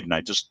logo made, and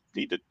I just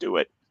need to do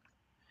it.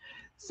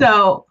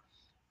 So,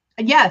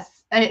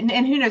 yes, and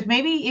who knows?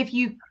 Maybe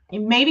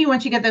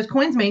once you get those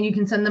coins made, you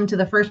can send them to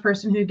the first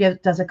person who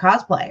does a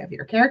cosplay of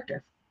your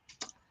character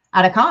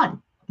at a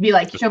con. Be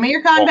like, show me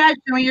your con badge,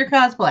 show me your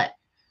cosplay.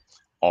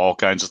 All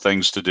kinds of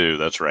things to do.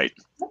 That's right.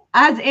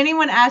 Has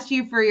anyone asked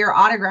you for your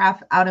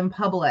autograph out in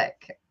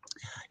public?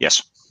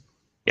 Yes.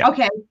 Yeah.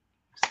 Okay.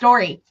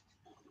 Story.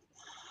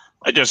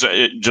 I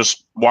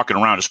just walking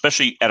around,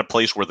 especially at a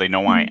place where they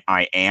know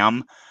I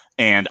am,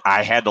 and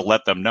I had to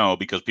let them know,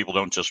 because people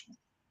don't just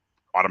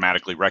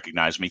automatically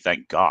recognize me.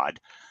 Thank God,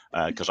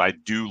 because I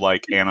do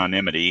like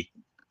anonymity.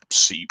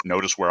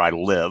 Notice where I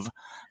live,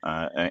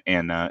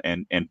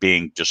 and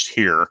being just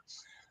here.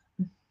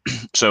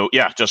 So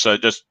yeah, just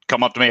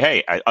come up to me.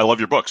 Hey, I love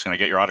your books. Can I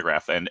get your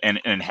autograph? And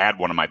had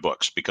one of my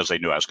books, because they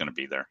knew I was going to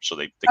be there. So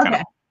they kind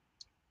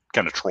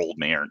of trolled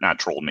me, or not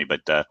trolled me,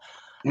 but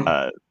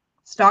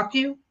stalked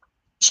you.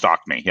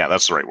 Stalked me. Yeah,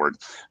 that's the right word.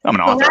 I'm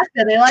an author.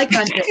 They like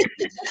hunting.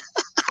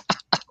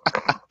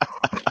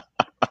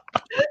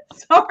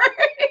 Sorry.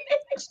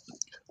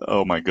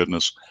 Oh my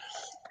goodness.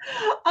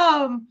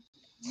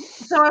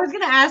 So I was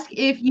going to ask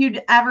if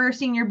you'd ever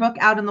seen your book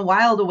out in the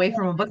wild away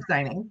from a book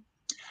signing.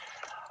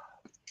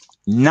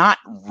 Not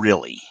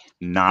really.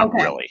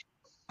 Really.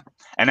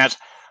 And that's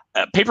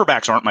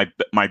paperbacks aren't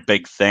my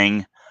big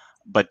thing,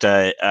 but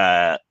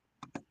the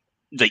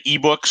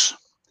ebooks,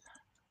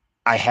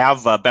 I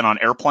have been on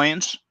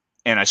airplanes,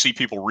 and I see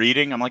people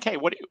reading. I'm like, hey,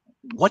 what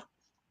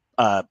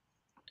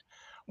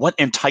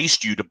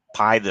enticed you to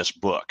buy this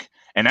book?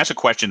 And that's a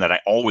question that I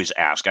always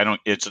ask.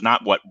 It's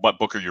not what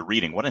book are you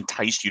reading? What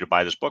enticed you to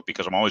buy this book?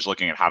 Because I'm always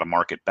looking at how to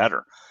market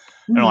better.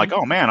 And they're like,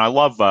 oh man, I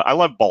love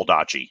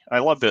Baldacci. I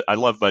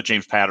love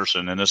James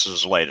Patterson, and this is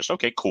his latest.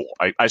 Okay, cool.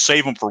 I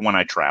save them for when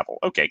I travel.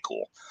 Okay,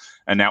 cool.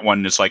 And that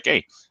one is like,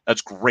 hey,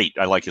 that's great.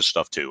 I like his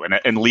stuff too.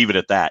 And leave it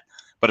at that.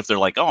 But if they're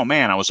like, oh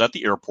man, I was at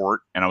the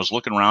airport and I was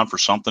looking around for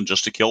something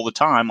just to kill the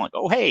time, like,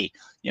 oh hey,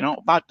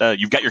 about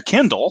you've got your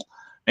Kindle,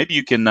 maybe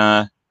you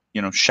can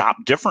shop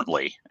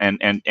differently,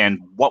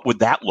 and what would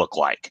that look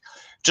like?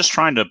 Just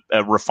trying to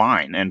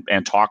refine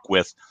and talk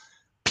with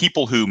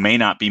people who may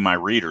not be my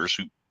readers,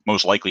 who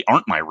most likely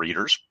aren't my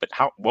readers, but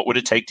what would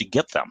it take to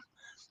get them?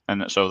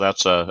 And so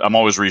that's I'm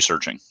always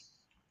researching.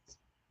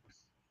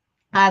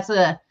 That's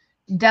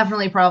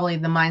definitely probably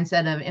the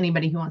mindset of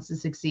anybody who wants to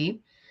succeed.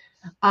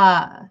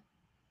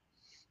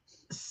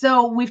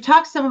 So we've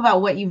talked some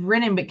about what you've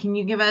written, but can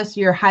you give us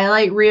your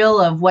highlight reel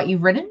of what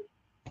you've written?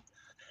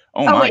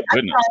 Oh my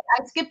goodness!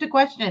 I skipped a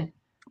question.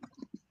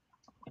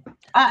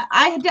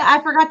 I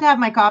forgot to have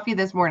my coffee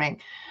this morning.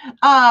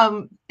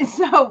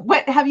 So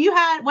what have you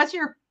had? What's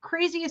your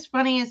craziest,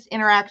 funniest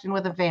interaction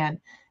with a fan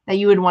that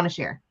you would want to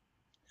share?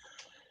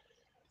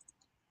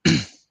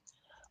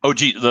 Oh,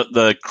 gee,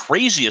 the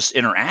craziest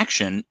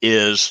interaction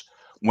is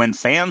when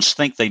fans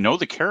think they know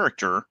the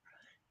character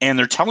and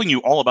they're telling you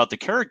all about the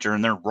character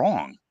and they're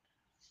wrong.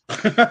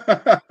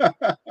 That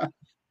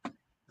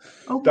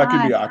Oh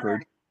can be my.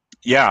 awkward.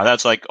 Yeah,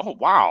 that's like, oh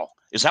wow,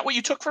 is that what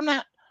you took from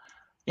that?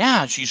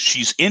 Yeah,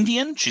 she's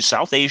Indian, she's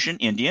South Asian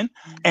Indian,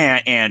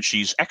 and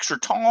she's extra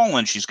tall,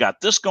 and she's got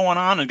this going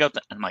on, and got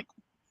that. I'm like,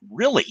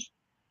 really?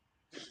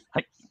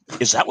 Like,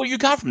 is that what you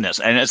got from this?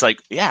 And it's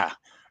like, yeah.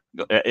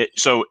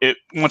 So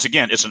once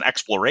again, it's an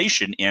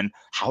exploration in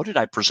how did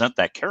I present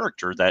that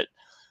character that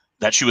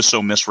she was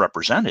so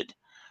misrepresented,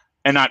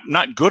 and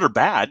not good or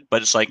bad,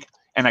 but it's like,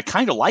 and I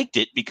kind of liked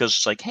it because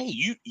it's like, hey,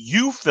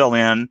 you fill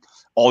in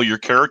all your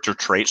character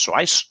traits. So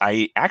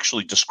I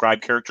actually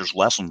describe characters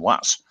less and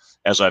less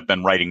as I've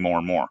been writing more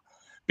and more,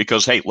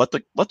 because hey, let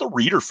the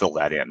reader fill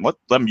that in. Let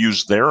them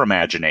use their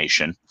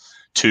imagination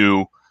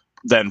to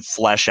then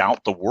flesh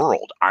out the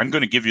world. I'm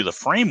going to give you the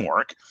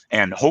framework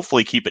and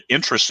hopefully keep it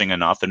interesting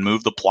enough and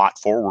move the plot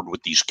forward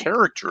with these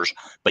characters,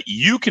 but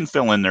you can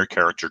fill in their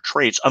character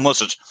traits unless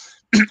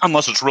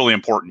it's really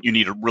important. You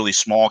need a really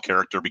small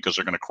character because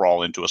they're going to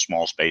crawl into a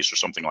small space or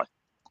something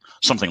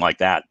like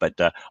that. But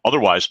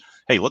otherwise,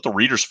 hey, let the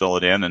readers fill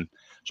it in. And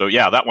so,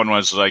 yeah, that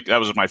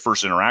was my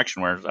first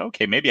interaction where,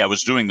 okay, maybe I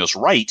was doing this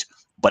right,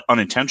 but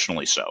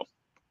unintentionally so.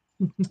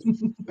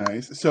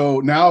 Nice.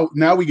 So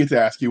now we get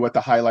to ask you what the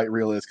highlight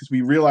reel is, because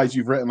we realize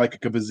you've written like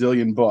a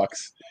bazillion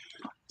books.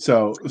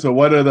 So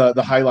what are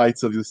the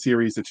highlights of the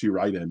series that you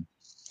write in?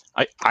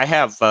 I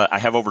have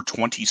over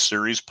 20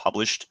 series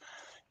published,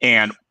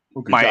 and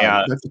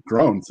that's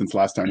grown since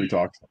last time we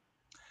talked.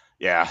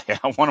 Yeah.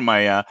 One of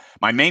my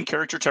main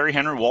character, Terry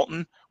Henry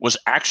Walton, was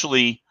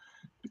actually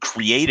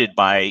created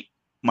by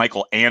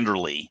Michael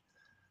Anderle,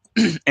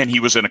 and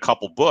he was in a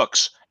couple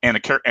books, and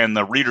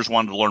the readers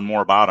wanted to learn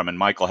more about him, and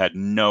Michael had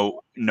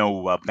no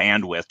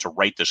bandwidth to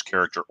write this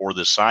character or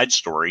this side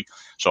story.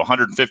 So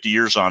 150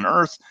 years on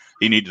Earth,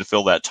 he needed to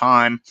fill that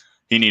time.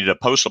 He needed a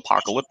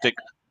post-apocalyptic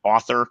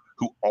author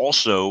who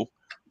also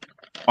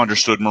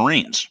understood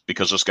Marines,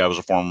 because this guy was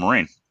a former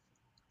Marine.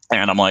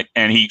 And I'm like,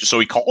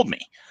 he called me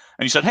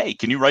and he said, hey,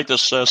 can you write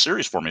this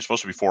series for me? It's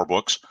supposed to be 4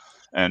 books,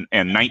 and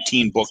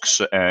 19 books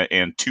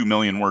and 2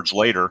 million words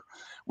later,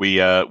 we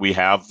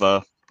have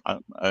a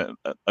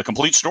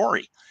complete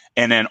story.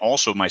 And then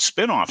also my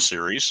spin-off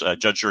series,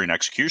 Judge, Jury, and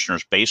Executioner,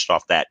 is based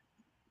off that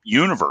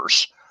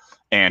universe.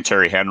 And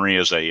Terry Henry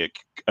is a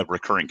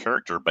recurring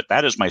character, but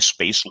that is my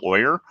space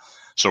lawyer.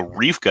 So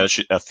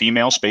Rivka, a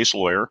female space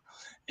lawyer.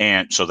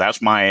 And so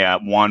that's my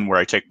one where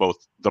I take both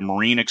the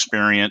Marine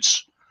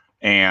experience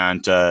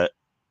and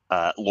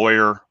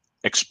lawyer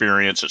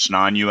experience. It's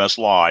non-U.S.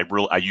 law.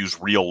 I use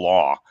real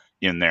law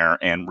in there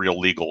and real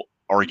legal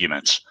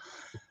arguments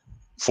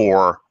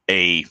for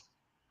a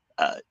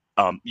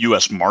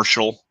U.S.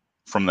 Marshal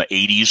from the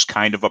 80s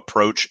kind of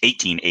approach,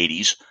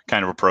 1880s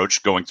kind of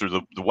approach, going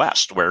through the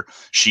West, where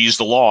she's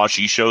the law,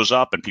 she shows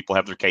up, and people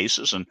have their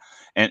cases.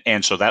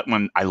 And so that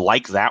one, I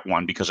like that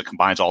one because it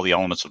combines all the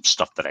elements of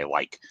stuff that I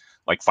like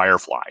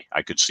Firefly.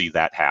 I could see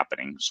that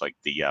happening. It's like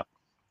the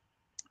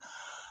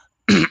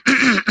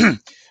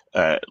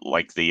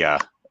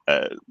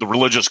the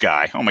religious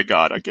guy. Oh my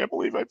God, I can't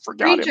believe I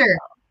forgot him.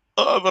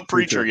 The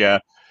preacher, yeah.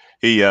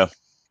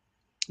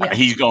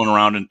 He's going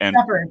around and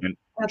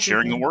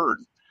sharing the word.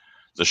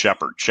 The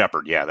shepherd,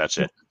 yeah, that's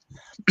it.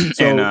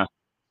 So, and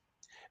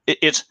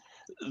it's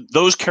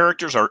those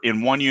characters are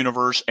in one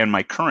universe, and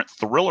my current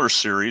thriller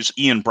series,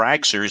 Ian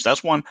Bragg series,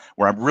 that's one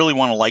where I really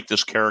want to like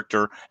this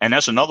character, and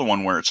that's another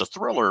one where it's a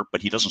thriller,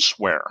 but he doesn't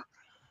swear.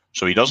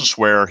 So he doesn't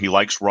swear. He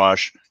likes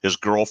Rush. His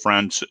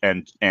girlfriend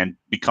and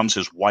becomes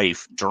his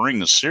wife during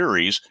the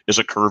series is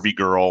a curvy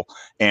girl,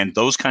 and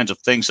those kinds of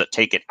things that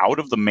take it out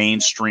of the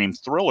mainstream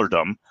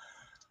thrillerdom,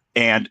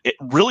 and it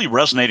really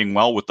resonating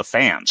well with the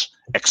fans,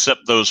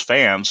 except those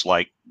fans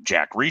like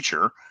Jack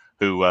Reacher,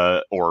 who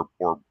or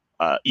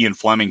Ian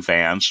Fleming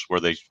fans, where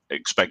they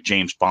expect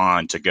James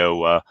Bond to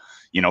go,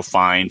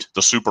 find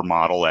the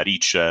supermodel at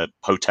each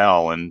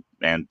hotel, and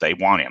they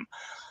want him.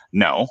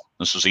 No,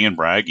 this is Ian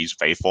Bragg. He's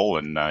faithful,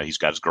 and he's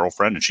got his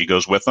girlfriend, and she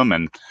goes with him,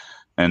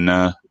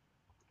 and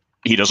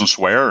he doesn't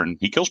swear, and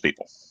he kills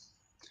people.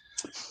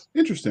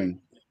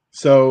 Interesting.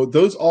 So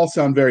those all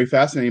sound very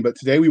fascinating, but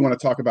today we want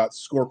to talk about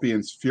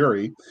Scorpion's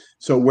Fury.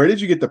 So where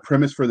did you get the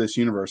premise for this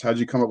universe? How did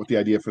you come up with the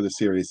idea for the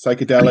series?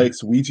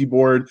 Psychedelics, Ouija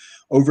board,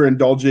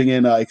 overindulging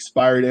in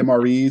expired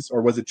MREs,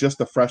 or was it just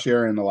the fresh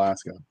air in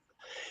Alaska?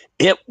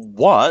 It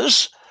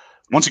was.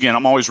 Once again,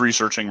 I'm always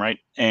researching, right?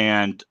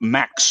 And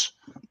mechs,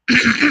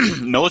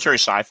 military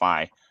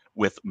sci-fi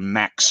with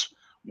mechs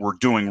were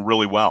doing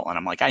really well. And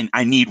I'm like,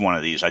 I need one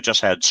of these. I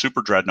just had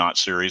Super Dreadnought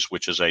series,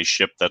 which is a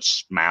ship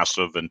that's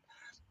massive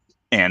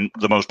and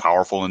the most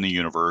powerful in the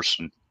universe.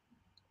 And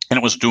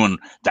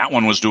that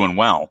one was doing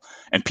well.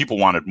 And people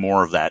wanted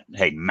more of that,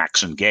 hey,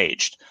 mechs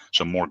engaged.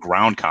 So more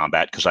ground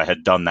combat, because I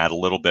had done that a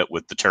little bit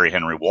with the Terry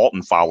Henry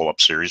Walton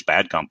follow-up series,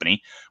 Bad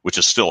Company, which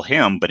is still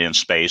him, but in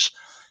space.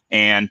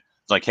 And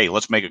like, hey,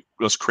 let's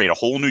create a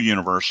whole new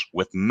universe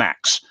with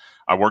mechs.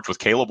 I worked with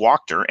Caleb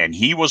Wachter, and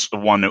he was the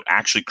one who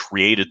actually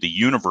created the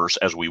universe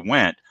as we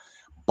went.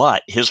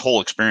 But his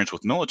whole experience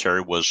with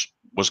military was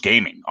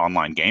gaming,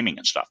 online gaming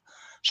and stuff.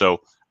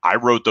 So I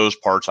wrote those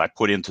parts. I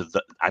put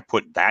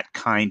that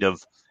kind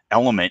of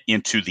element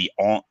into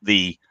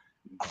the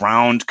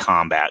ground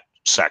combat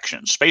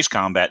section. Space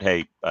combat,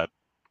 hey,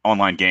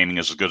 online gaming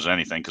is as good as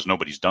anything because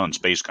nobody's done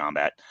space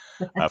combat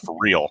for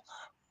real.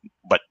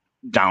 But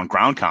down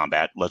ground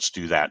combat, let's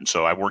do that. And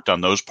so I worked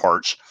on those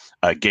parts,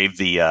 gave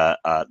the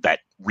that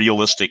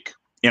realistic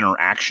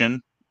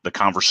interaction, the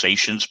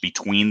conversations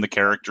between the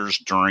characters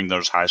during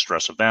those high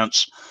stress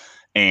events.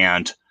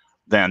 And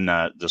then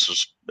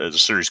the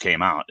series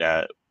came out.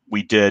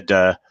 We did.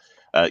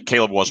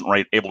 Caleb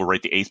wasn't able to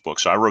write the 8th book,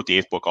 so I wrote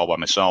the 8th book all by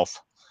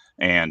myself.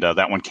 And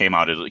that one came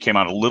out. It came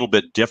out a little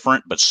bit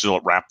different, but still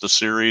it wrapped the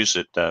series.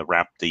 It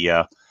wrapped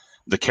the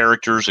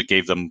characters. It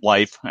gave them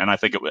life, and I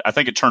think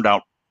it turned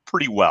out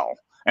pretty well.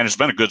 And it's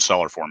been a good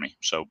seller for me.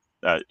 So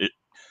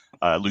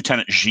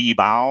Lieutenant Ji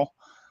Bao,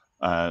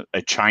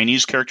 a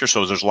Chinese character.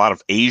 So there's a lot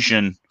of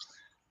Asian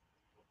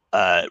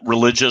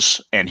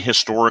religious and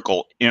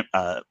historical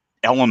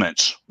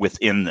elements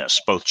within this,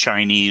 both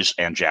Chinese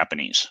and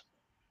Japanese.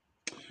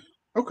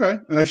 Okay.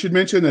 And I should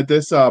mention that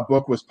this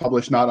book was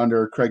published not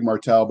under Craig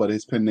Martelle, but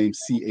his pen name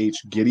C.H.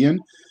 Gideon.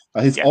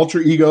 His alter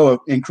ego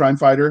in Crime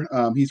Fighter.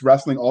 He's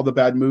wrestling all the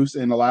bad moose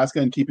in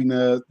Alaska and keeping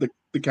the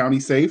county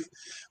safe.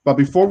 But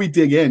before we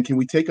dig in, can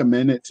we take a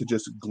minute to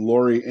just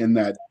glory in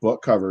that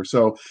book cover?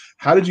 So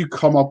how did you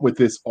come up with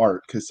this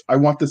art? Because I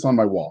want this on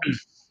my wall.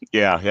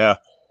 Yeah.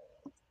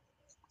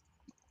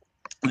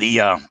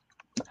 The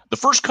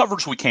first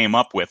covers we came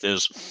up with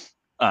is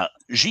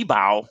Ji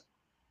Bao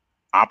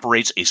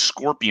operates a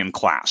Scorpion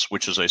class,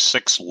 which is a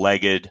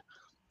 6-legged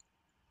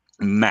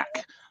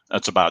mech.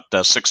 That's about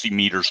 60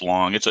 meters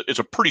long. It's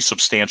a pretty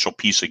substantial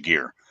piece of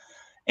gear.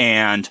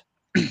 And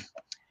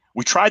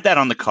we tried that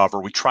on the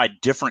cover. We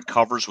tried different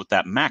covers with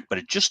that mech, but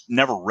it just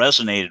never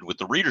resonated with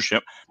the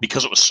readership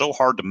because it was so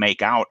hard to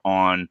make out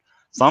on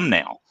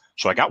thumbnail.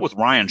 So I got with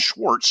Ryan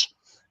Schwartz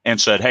and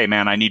said, hey,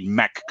 man, I need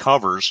mech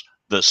covers.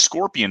 The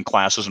Scorpion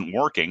class isn't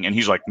working. And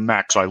he's like,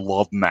 mechs, I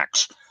love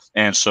mechs.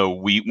 And so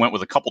we went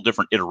with a couple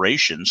different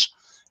iterations.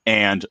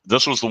 And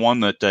this was the one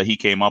that he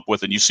came up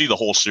with. And you see the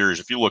whole series.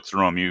 If you look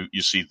through them,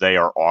 you see they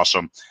are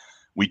awesome.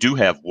 We do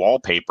have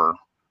wallpaper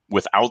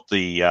without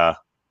the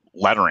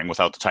lettering,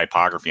 without the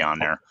typography on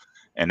there.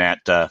 And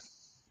that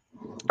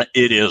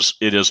it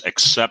is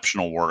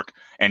exceptional work.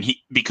 And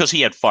because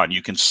he had fun,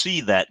 you can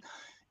see that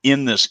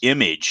in this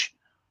image,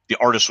 the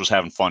artist was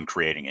having fun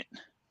creating it.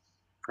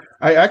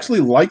 I actually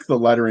like the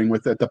lettering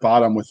at the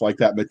bottom with like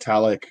that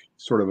metallic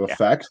sort of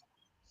effect.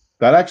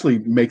 That actually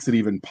makes it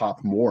even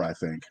pop more, I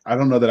think. I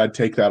don't know that I'd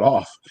take that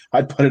off.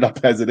 I'd put it up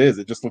as it is.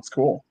 It just looks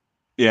cool.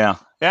 Yeah.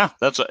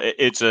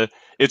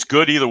 It's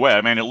good either way.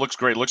 I mean, it looks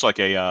great. It looks like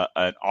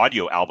an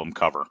audio album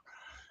cover.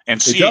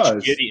 And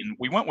C.H. Gideon,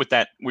 we went with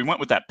that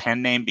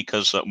pen name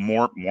because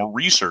more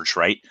research,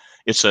 right?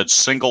 It said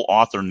single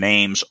author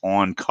names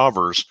on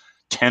covers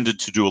tended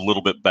to do a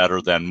little bit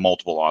better than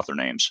multiple author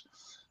names.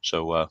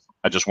 So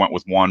I just went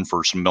with one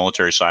for some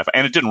military sci-fi,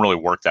 and it didn't really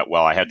work that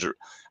well. I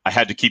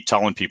had to keep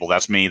telling people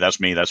that's me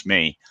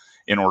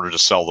in order to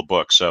sell the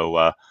book.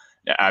 So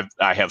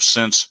I have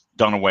since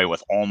done away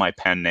with all my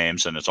pen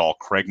names, and it's all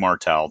Craig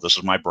Martelle. This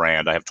is my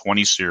brand. I have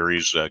 20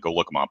 series. Go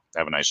look them up.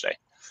 Have a nice day.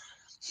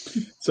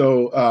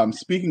 So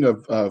speaking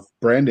of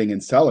branding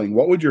and selling,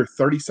 what would your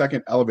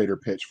 30-second elevator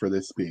pitch for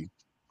this be?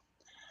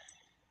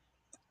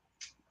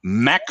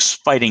 Mechs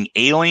fighting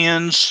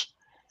aliens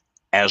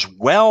as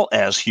well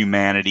as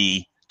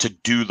humanity to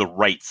do the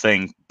right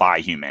thing by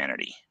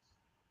humanity.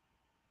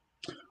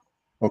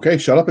 Okay,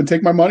 shut up and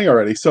take my money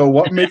already. So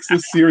what makes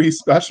this series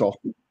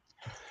special?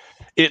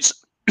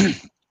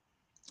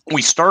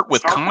 We start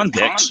with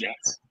convicts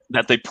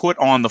that they put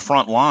on the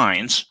front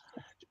lines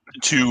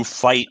to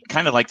fight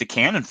kind of like the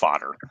cannon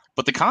fodder.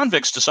 But the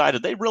convicts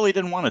decided they really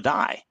didn't want to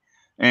die.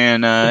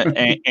 And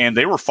and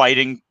they were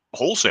fighting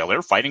wholesale. They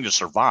were fighting to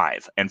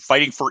survive and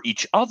fighting for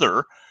each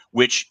other,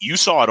 which you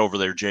saw it over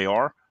there,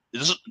 JR.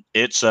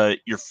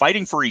 You're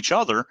fighting for each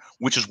other,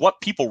 which is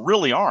what people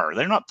really are.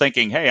 They're not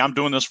thinking, hey, I'm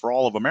doing this for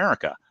all of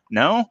America.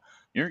 No,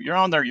 you're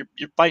on there.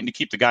 You're fighting to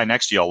keep the guy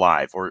next to you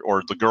alive,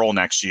 or the girl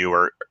next to you,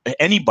 or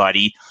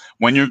anybody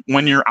when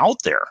you're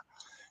out there.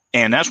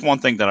 And that's one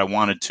thing that I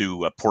wanted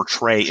to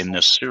portray in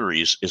this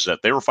series is that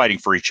they were fighting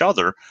for each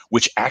other,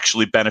 which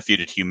actually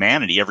benefited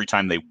humanity every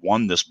time they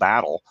won this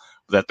battle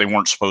that they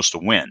weren't supposed to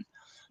win.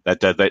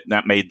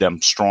 That made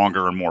them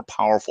stronger and more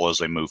powerful as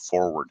they move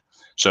forward.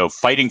 So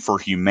fighting for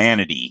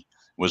humanity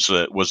was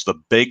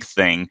the big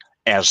thing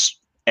as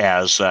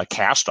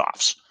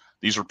cast-offs.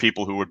 These were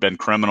people who had been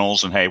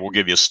criminals, and hey, we'll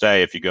give you a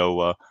stay if you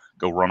go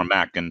run a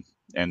mech and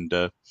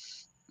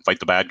fight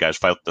the bad guys,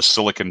 fight the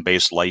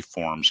silicon-based life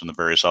forms and the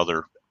various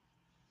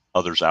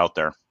others out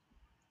there.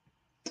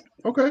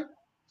 Okay.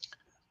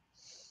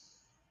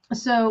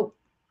 So,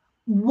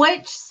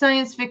 which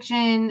science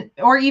fiction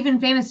or even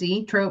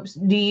fantasy tropes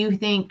do you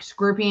think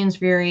Scorpion's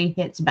Fury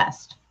hits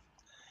best?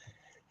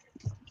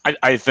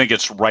 I think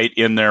it's right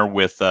in there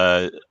with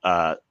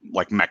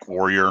like Mech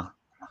Warrior,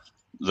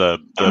 the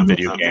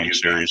video game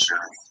series.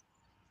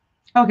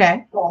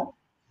 Okay.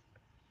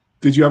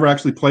 Did you ever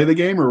actually play the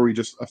game, or were you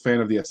just a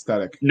fan of the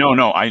aesthetic?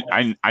 No,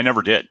 I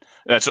never did.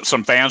 That's what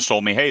some fans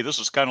told me. Hey, this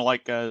is kind of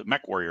like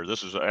Mech Warrior.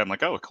 This is. I'm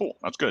like, oh, cool,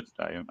 that's good.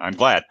 I'm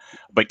glad.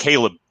 But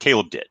Caleb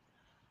did,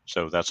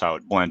 so that's how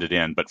it blended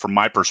in. But from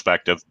my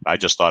perspective, I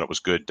just thought it was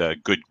good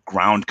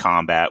ground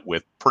combat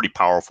with pretty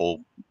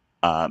powerful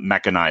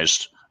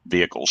mechanized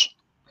vehicles.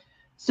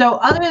 So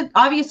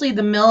obviously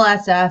the Mill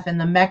SF and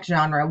the mech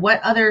genre,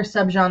 what other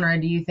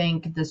subgenre do you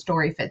think the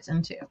story fits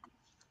into?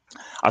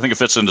 I think it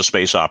fits into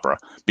space opera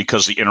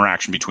because the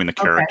interaction between the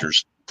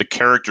characters. Okay. The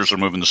characters are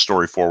moving the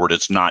story forward.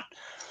 It's not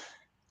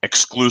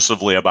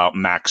exclusively about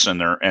mechs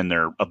and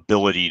their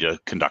ability to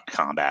conduct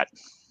combat.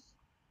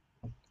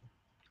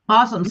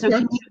 Awesome. So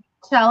can you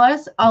tell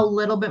us a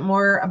little bit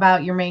more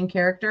about your main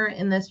character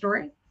in this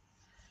story?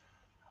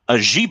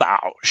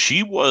 Jibao,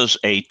 she was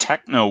a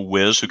techno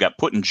whiz who got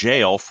put in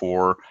jail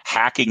for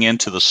hacking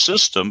into the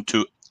system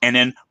and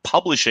then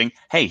publishing,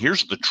 hey,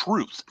 here's the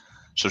truth.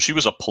 So she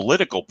was a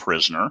political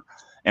prisoner,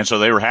 and so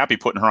they were happy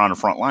putting her on the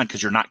front line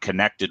because you're not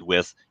connected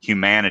with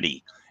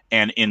humanity.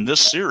 And in this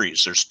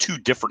series, there's two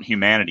different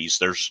humanities.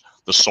 There's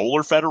the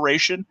Solar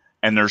Federation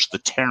and there's the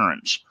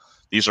Terrans.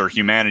 These are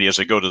humanity as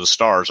they go to the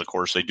stars. Of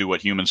course, they do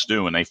what humans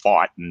do, and they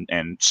fought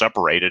and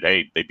separated.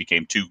 Hey, they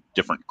became two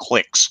different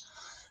cliques.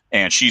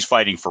 And she's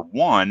fighting for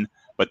one,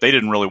 but they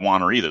didn't really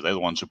want her either. They're the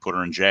ones who put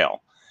her in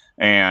jail.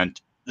 And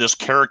this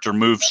character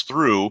moves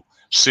through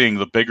seeing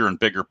the bigger and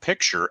bigger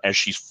picture as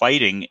she's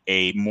fighting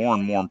a more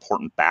and more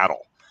important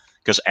battle.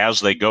 Because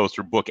as they go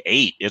through book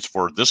 8, it's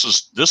for this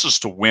is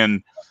to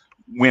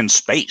win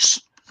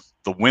space.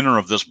 The winner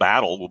of this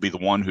battle will be the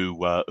one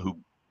who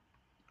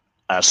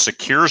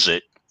secures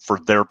it for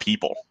their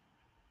people.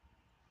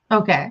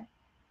 Okay.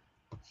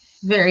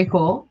 Very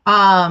cool.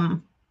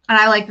 And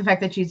I like the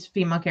fact that she's a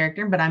female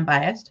character, but I'm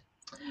biased.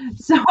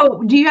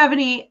 So do you have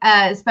any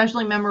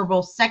especially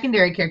memorable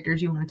secondary characters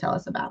you want to tell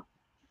us about?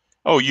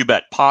 Oh, you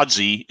bet.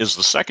 Podsy is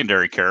the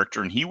secondary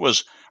character, and he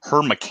was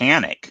her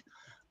mechanic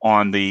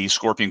on the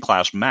Scorpion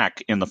class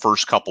mech in the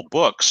first couple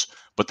books.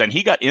 But then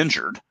he got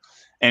injured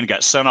and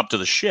got sent up to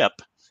the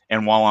ship.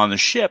 And while on the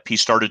ship, he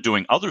started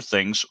doing other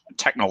things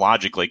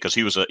technologically because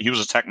he was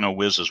a techno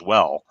whiz as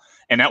well.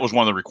 And that was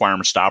one of the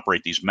requirements to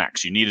operate these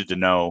mechs. You needed to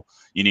know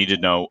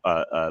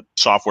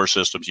software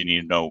systems, you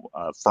needed to know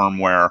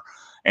firmware,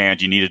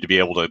 and you needed to be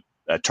able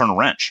to turn a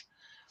wrench.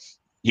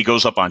 He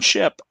goes up on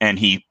ship and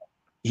he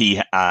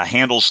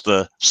handles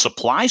the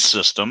supply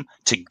system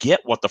to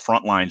get what the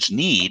front lines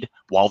need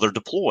while they're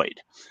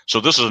deployed.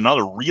 So this is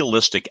another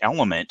realistic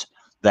element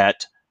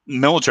that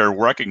military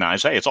will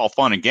recognize. Hey, it's all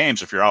fun and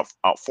games if you're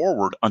out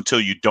forward until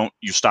you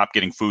stop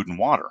getting food and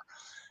water,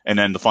 and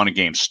then the fun and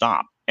games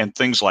stop. And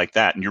things like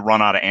that, and you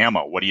run out of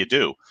ammo. What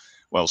do?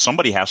 Well,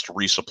 somebody has to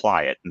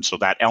resupply it. And so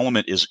that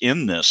element is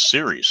in this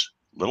series.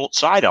 Little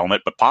side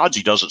element, but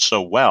Podsy does it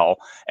so well,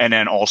 and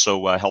then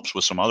also helps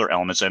with some other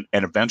elements. And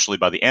eventually,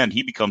 by the end,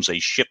 he becomes a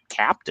ship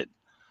captain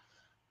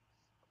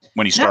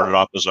when he started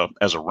off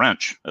as a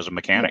wrench, as a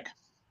mechanic.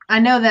 I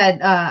know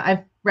that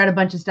I've read a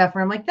bunch of stuff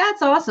where I'm like,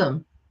 that's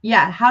awesome.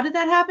 Yeah, how did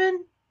that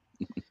happen?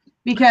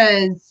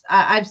 Because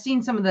I've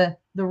seen some of the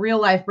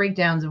real-life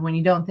breakdowns of when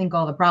you don't think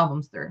all the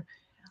problems through.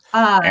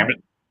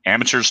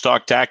 Amateur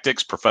stock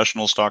tactics,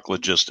 professional stock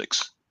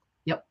logistics.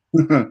 Yep.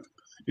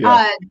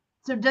 Yeah.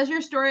 So does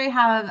your story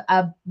have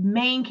a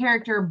main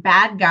character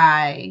bad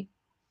guy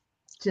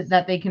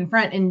that they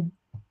confront? And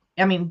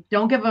I mean,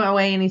 don't give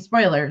away any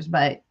spoilers,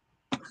 but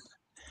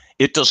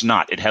it does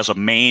not. It has a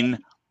main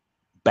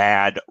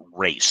bad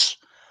race,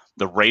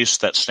 the race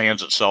that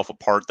stands itself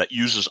apart, that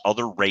uses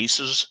other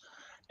races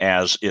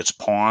as its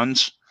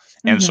pawns.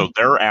 And so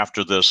they're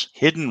after this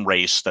hidden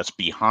race that's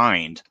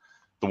behind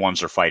the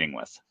ones they're fighting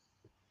with.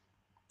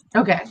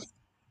 Okay.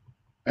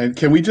 And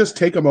can we just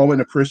take a moment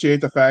and appreciate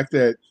the fact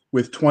that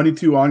with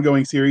 22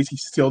 ongoing series, he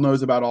still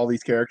knows about all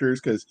these characters?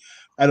 Because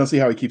I don't see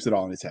how he keeps it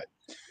all in his head.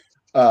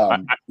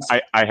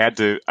 I had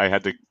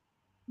to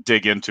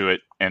dig into it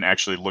and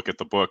actually look at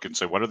the book and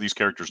say, what are these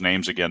characters'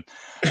 names again?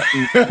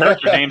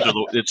 Character names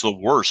it's the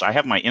worst. I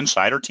have my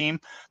insider team.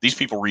 These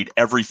people read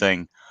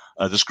everything.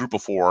 This group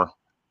of 4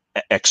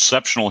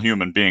 exceptional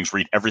human beings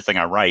read everything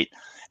I write.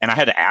 And I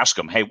had to ask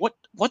them, hey,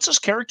 what's this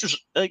character's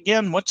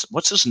again?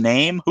 What's his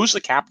name? Who's the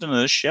captain of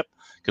this ship?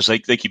 Because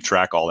they keep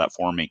track of all that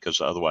for me,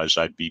 because otherwise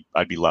I'd be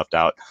left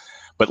out.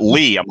 But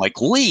Lee, I'm like,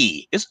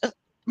 Lee is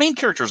main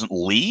character isn't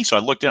Lee. So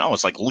I looked in. Oh,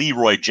 it's like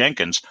Leroy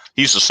Jenkins.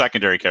 He's the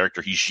secondary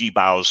character. He's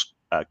Jibao's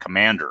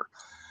commander.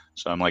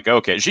 So I'm like,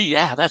 okay,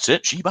 yeah, that's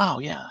it,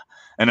 Jibao, yeah.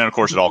 And then of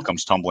course it all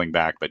comes tumbling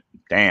back. But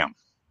damn.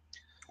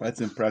 That's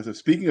impressive.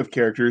 Speaking of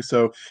characters,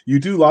 so you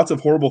do lots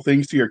of horrible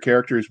things to your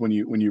characters when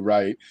you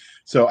write.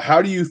 So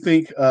how do you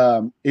think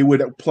it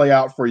would play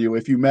out for you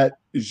if you met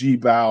Ji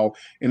Bao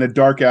in a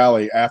dark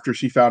alley after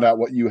she found out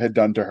what you had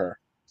done to her?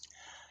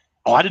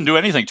 Oh, I didn't do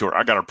anything to her.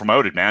 I got her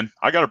promoted, man.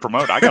 I got her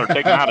promoted. I got her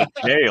taken out of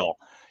jail.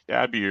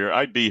 Yeah,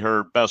 I'd be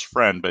her best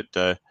friend.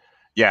 But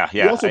Yeah, You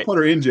yeah, also put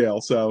her in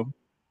jail, so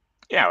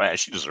yeah.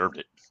 She deserved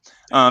it.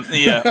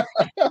 Yeah,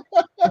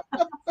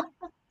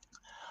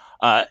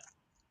 I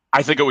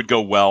think it would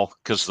go well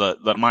because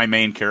my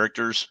main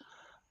characters,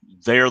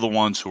 they're the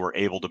ones who are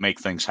able to make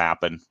things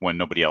happen when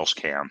nobody else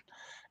can,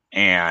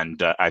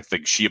 and I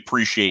think she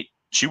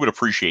would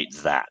appreciate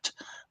that,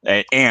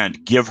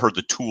 and give her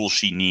the tools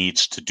she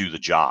needs to do the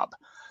job.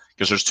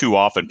 Because there's too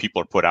often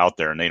people are put out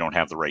there and they don't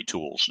have the right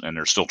tools and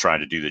they're still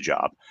trying to do the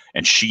job.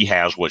 And she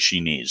has what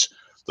she needs: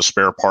 the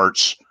spare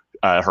parts,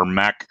 her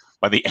mech.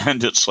 By the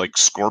end, it's like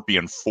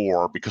Scorpion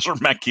 4 because her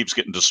mech keeps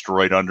getting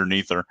destroyed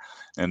underneath her,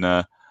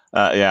 and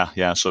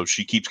yeah. So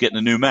she keeps getting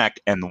a new mech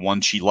and the one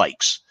she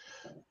likes.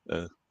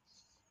 Uh,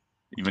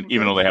 even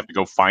though they have to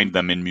go find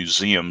them in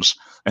museums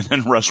and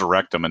then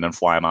resurrect them and then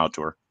fly them out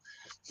to her.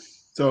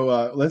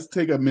 So let's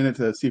take a minute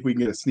to see if we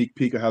can get a sneak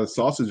peek of how the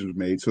sausage was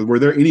made. So were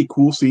there any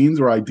cool scenes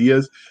or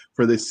ideas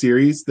for this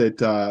series that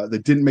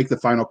that didn't make the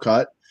final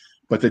cut,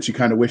 but that you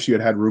kind of wish you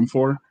had room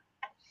for?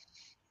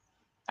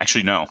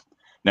 Actually, no.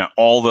 Now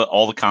all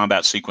the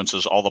combat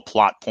sequences, all the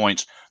plot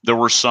points. There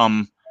were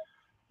some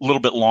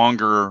little bit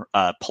longer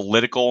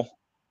political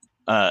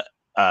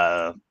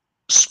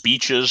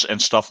speeches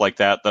and stuff like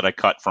that I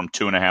cut from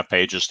 2.5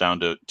 pages down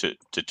to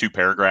 2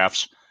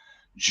 paragraphs,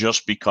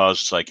 just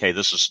because it's like, hey,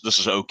 this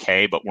is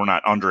okay, but we're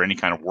not under any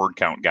kind of word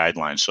count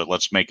guidelines, so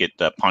let's make it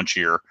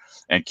punchier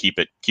and keep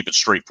it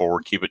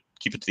straightforward, keep it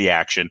to the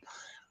action,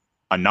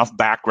 enough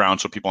background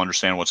so people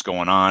understand what's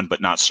going on,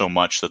 but not so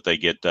much that they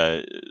get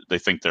they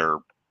think they're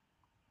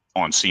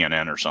on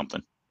CNN or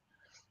something.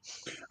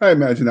 I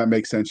imagine that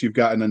makes sense. You've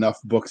gotten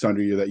enough books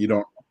under you that you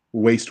don't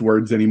waste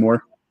words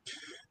anymore.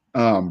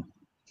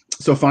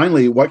 So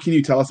finally, what can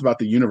you tell us about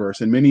the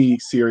universe? In many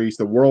series,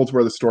 the worlds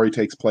where the story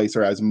takes place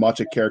are as much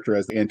a character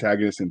as the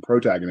antagonist and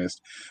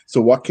protagonist.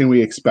 So what can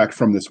we expect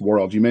from this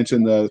world? You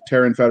mentioned the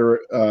Terran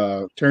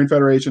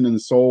Federation and the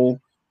Soul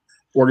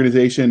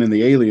Organization and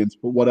the aliens,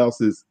 but what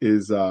else is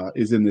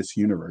in this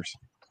universe?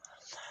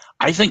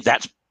 I think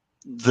that's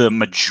the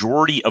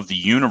majority of the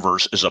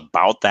universe is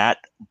about that,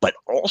 but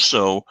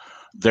also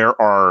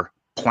there are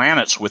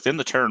planets within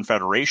the Terran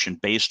Federation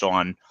based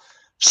on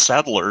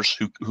settlers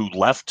who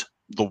left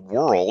the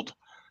world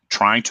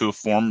trying to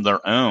form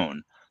their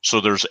own. So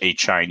there's a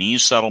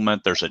Chinese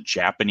settlement, there's a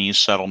Japanese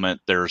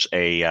settlement, there's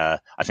I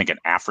think an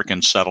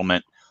African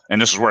settlement. And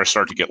this is where I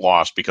start to get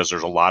lost, because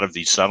there's a lot of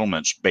these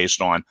settlements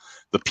based on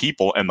the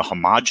people and the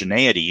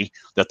homogeneity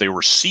that they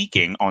were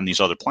seeking on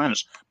these other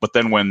planets. But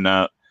then when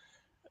the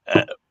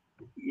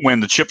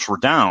chips were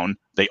down,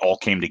 they all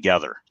came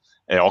together.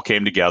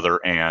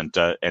 And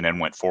then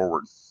went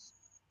forward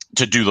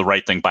to do the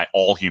right thing by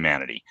all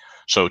humanity.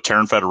 So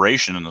Terran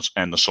Federation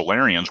and the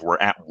Solarians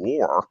were at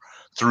war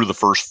through the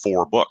first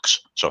 4 books.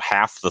 So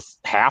half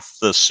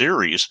the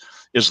series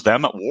is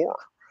them at war.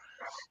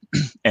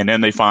 And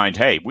then they find,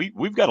 hey,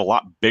 we've got a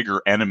lot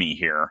bigger enemy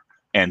here,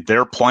 and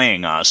they're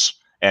playing us,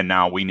 and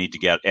now we need to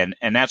get and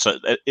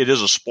it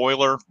is a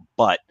spoiler,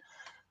 but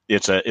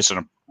it's a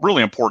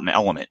really important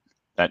element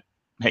that,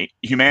 hey,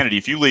 humanity,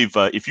 if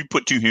you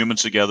put 2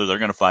 humans together, they're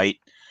going to fight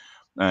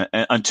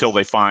until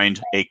they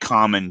find a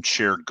common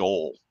shared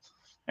goal.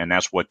 And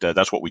that's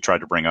what we tried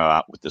to bring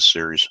out with this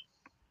series.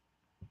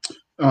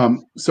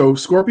 So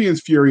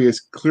Scorpion's Fury is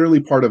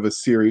clearly part of a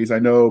series. I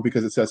know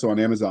because it says so on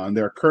Amazon.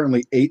 There are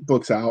currently 8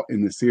 books out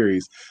in the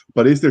series,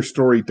 but is their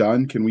story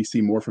done? Can we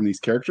see more from these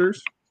characters?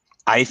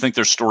 I think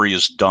their story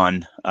is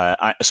done.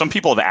 Some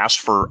people have asked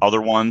for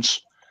other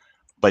ones,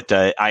 but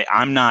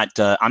I'm not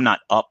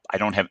up. I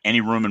don't have any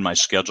room in my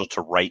schedule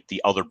to write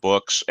the other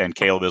books, and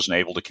Caleb isn't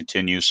able to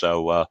continue.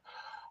 So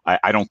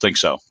I don't think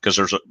so, because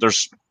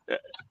there's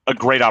a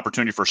great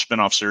opportunity for a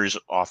spin-off series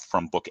off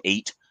from book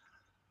 8.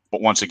 But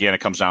once again, it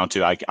comes down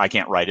to I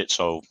can't write it,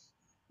 so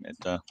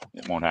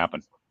it won't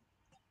happen.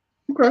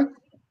 Okay.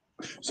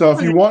 So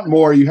if you want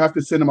more, you have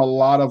to send him a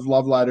lot of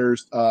love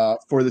letters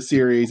for the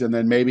series, and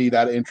then maybe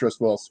that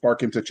interest will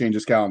spark him to change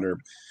his calendar.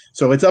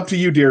 So it's up to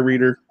you, dear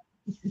reader.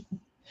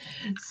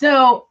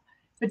 So,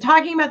 but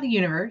talking about the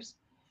universe,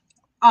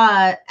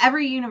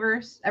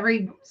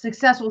 every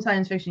successful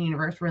science fiction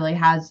universe really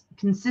has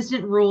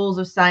consistent rules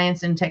of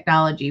science and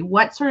technology.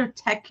 What sort of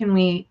tech can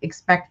we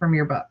expect from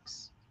your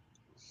books?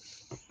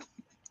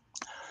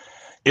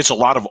 It's a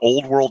lot of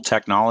old world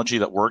technology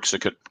that works.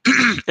 It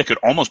could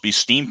almost be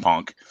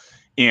steampunk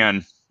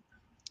in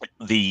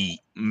the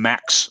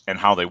mechs and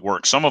how they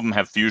work. Some of them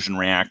have fusion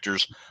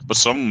reactors, but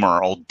some of them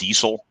are all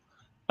diesel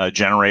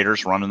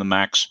generators running the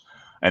mechs,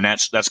 and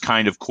that's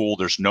kind of cool.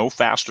 There's no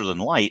faster than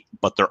light,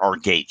 but there are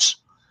gates.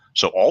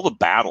 So all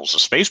the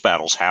space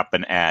battles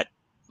happen at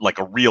like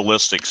a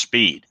realistic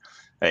speed.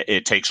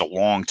 It takes a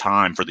long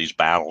time for these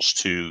battles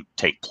to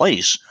take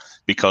place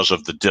because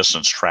of the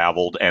distance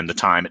traveled and the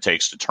time it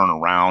takes to turn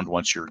around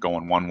once you're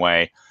going one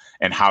way.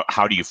 And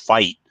how do you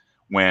fight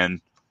when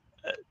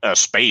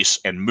space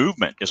and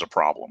movement is a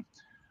problem?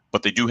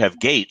 But they do have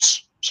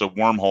gates, so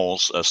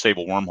wormholes,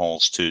 stable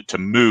wormholes to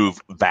move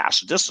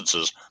vast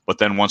distances. But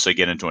then once they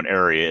get into an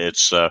area,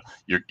 it's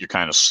you're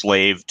kind of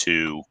slave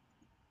to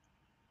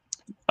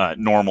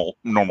normal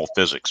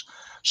physics.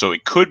 So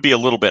it could be a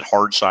little bit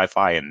hard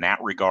sci-fi in that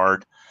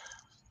regard,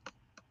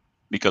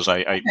 because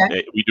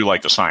we do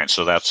like the science.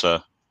 So that's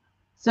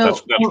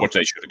what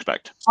they should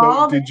expect. So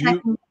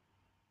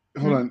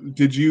hold on?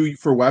 Did you,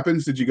 for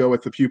weapons, did you go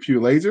with the pew pew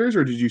lasers,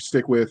 or did you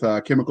stick with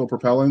chemical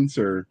propellants,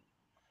 or?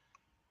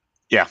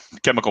 Yeah,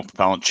 chemical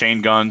propellant,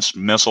 chain guns,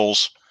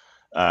 missiles.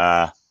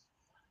 There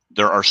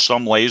are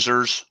some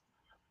lasers,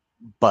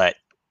 but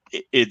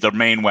the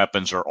main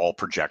weapons are all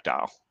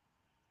projectile.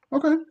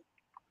 Okay.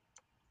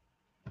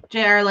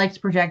 JR likes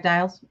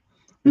projectiles.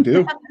 I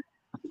do.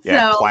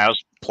 Yeah,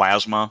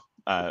 plasma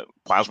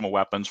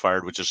weapons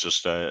fired, which is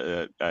just like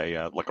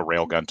a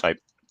railgun type.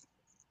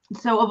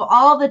 So of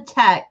all the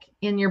tech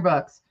in your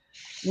books,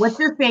 what's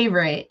your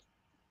favorite?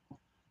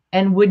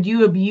 And would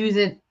you abuse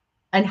it?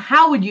 And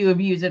how would you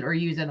abuse it or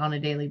use it on a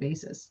daily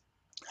basis?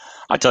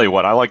 I tell you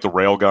what, I like the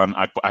railgun.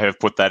 I have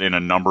put that in a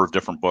number of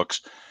different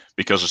books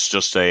because it's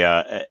just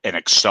an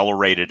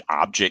accelerated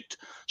object.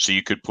 So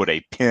you could put a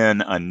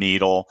pin, a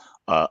needle,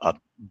 a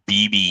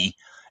BB,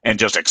 and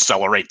just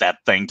accelerate that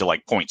thing to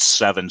like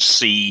 0.7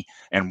 C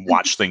and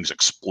watch things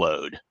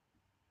explode.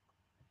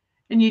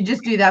 And you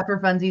just do that for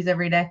funsies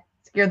every day?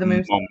 Scare the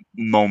moose?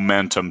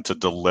 Momentum to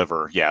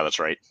deliver. Yeah, that's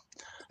right.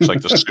 It's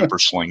like the super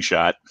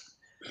slingshot.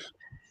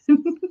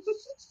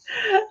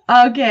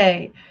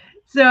 Okay.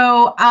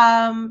 So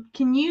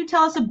can you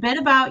tell us a bit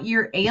about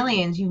your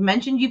aliens? You've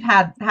mentioned you've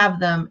have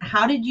them.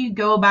 How did you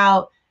go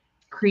about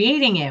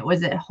creating it?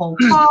 Was it whole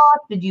cloth?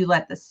 Did you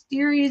let the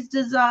series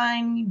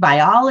design,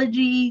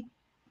 biology?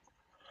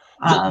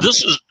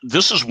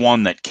 This is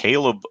one that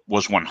Caleb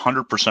was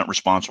 100%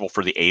 responsible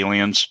for the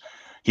aliens.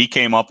 He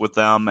came up with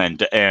them,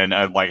 and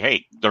I'm like,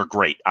 hey, they're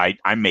great.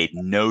 I made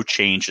no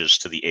changes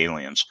to the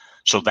aliens.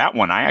 So that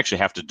one I actually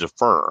have to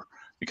defer,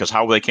 because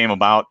how they came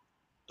about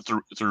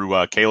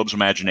through Caleb's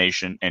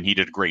imagination, and he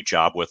did a great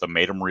job with them,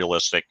 made them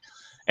realistic,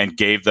 and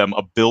gave them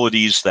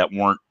abilities that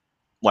weren't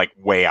like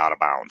way out of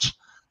bounds.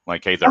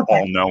 Like, hey, they're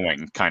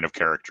all-knowing kind of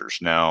characters.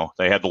 No,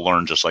 they had to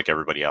learn just like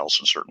everybody else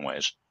in certain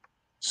ways.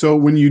 So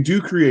when you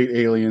do create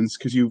aliens,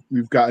 because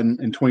you've gotten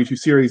in 22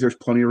 series, there's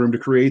plenty of room to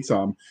create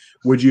some.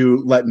 Would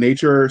you let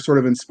nature sort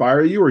of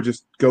inspire you, or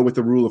just go with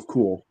the rule of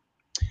cool?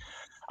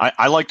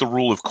 I like the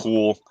rule of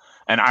cool.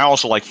 And I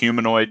also like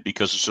humanoid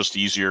because it's just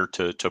easier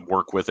to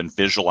work with and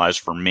visualize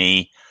for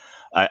me.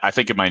 I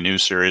think in my new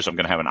series, I'm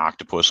going to have an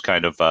octopus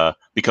kind of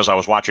because I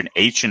was watching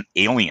Ancient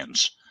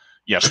Aliens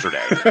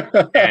yesterday.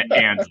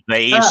 and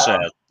they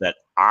said that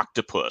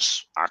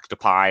octopi,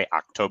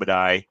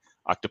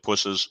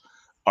 octopuses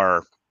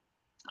are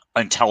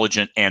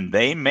intelligent, and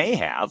they may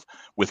have,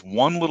 with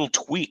one little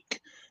tweak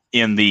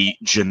in the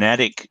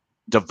genetic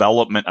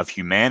development of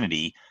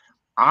humanity,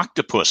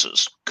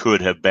 octopuses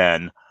could have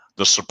been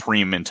the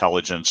supreme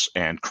intelligence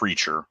and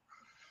creature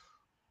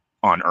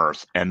on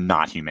Earth, and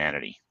not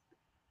humanity.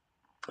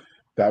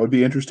 That would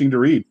be interesting to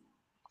read.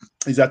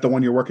 Is that the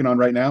one you're working on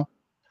right now?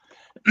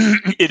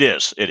 It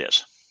is.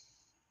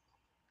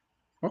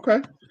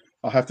 Okay.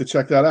 I'll have to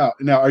check that out.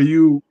 Now, are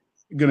you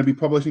going to be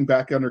publishing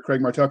back under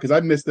Craig Martelle? Because I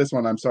missed this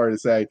one, I'm sorry to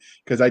say,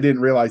 because I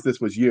didn't realize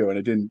this was you, and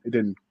it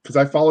didn't because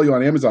I follow you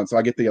on Amazon, so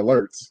I get the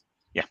alerts.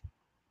 Yeah.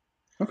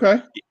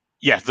 Okay.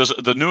 Yeah,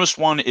 the newest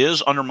one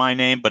is under my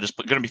name, but it's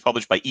going to be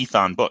published by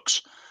Ethon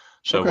Books.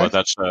 So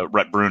that's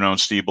Rhett Bruno and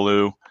Steve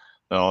Ballou.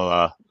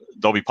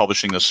 They'll be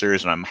publishing this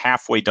series, and I'm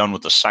halfway done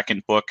with the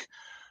second book,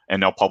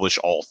 and they'll publish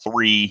all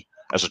three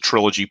as a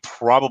trilogy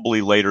probably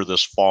later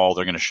this fall.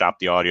 They're going to shop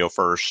the audio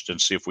first and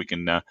see if we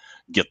can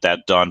get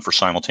that done for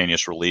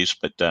simultaneous release.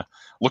 But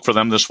look for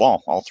them this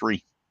fall, all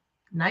three.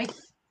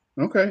 Nice.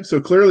 Okay, so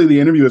clearly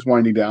the interview is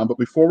winding down, but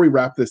before we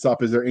wrap this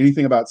up, is there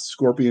anything about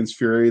Scorpion's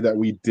Fury that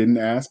we didn't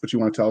ask, but you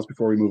want to tell us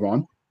before we move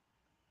on?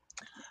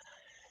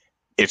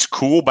 It's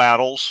cool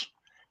battles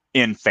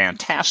in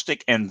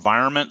fantastic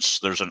environments.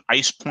 There's an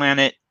ice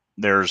planet.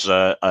 There's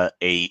a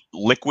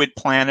liquid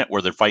planet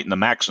where they're fighting the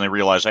mechs, and they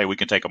realize, hey, we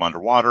can take them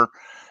underwater.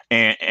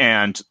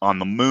 And on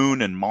the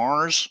moon and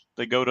Mars,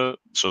 they go to,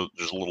 so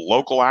there's a little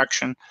local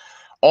action.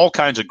 All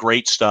kinds of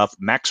great stuff,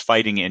 mechs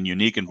fighting in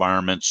unique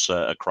environments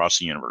across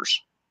the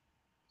universe.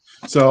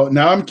 So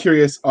now I'm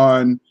curious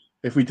on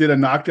if we did a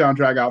knockdown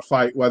drag out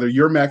fight, whether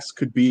your mechs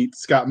could beat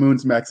Scott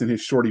Moon's mechs in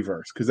his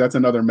Shortyverse, because that's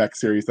another mech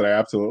series that I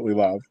absolutely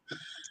love.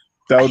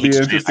 That would be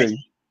interesting.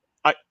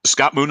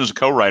 Scott Moon is a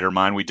co-writer of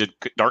mine. We did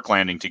Dark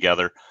Landing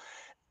together,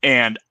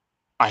 and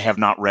I have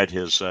not read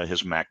his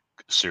mech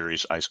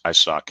series. I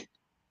suck.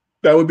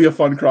 That would be a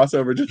fun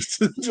crossover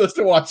just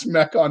to watch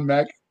mech on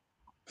mech.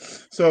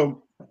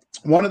 So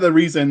one of the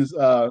reasons,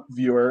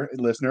 viewer,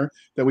 listener,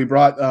 that we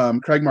brought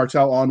Craig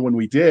Martelle on when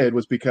we did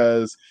was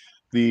because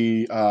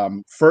the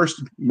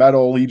first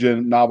Metal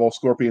Legion novel,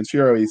 Scorpion's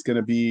Fury, is going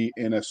to be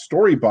in a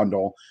story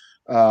bundle.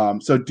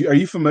 So are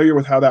you familiar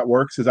with how that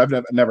works? Because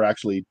I've never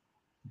actually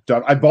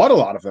done. I bought a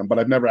lot of them, but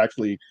I've never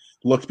actually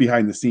looked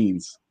behind the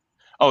scenes.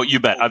 Oh, you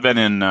bet. I've been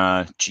in,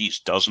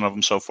 dozen of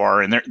them so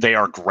far, and they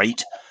are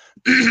great.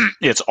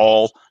 It's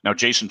all now.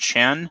 Jason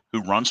Chen,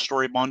 who runs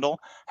Story Bundle,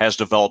 has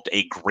developed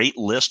a great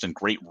list and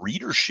great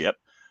readership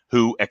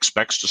who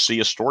expects to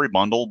see a story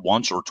bundle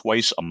once or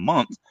twice a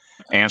month.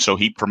 And so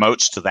he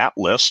promotes to that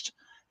list,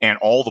 and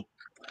all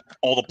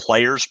the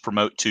players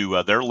promote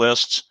to their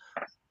lists,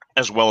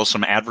 as well as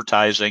some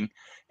advertising.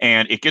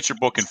 And it gets your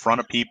book in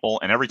front of people.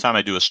 And every time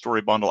I do a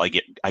story bundle, I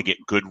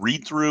get good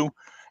read through,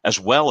 as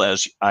well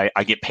as I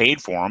get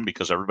paid for them,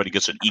 because everybody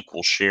gets an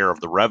equal share of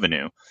the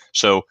revenue.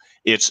 So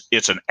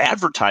it's an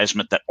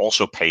advertisement that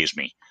also pays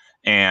me.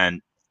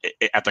 And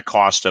at the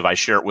cost of, I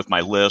share it with my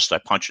list, I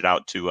punch it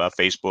out to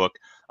Facebook.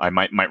 I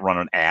might run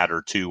an ad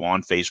or two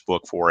on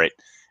Facebook for it,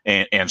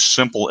 and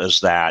simple as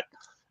that.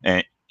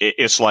 And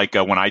it's like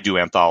when I do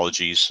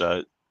anthologies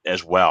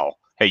as well.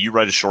 Hey, you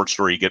write a short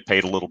story, you get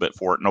paid a little bit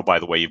for it. And oh, by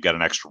the way, you've got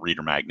an extra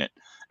reader magnet.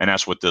 And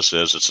that's what this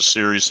is. It's a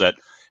series that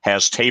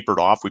has tapered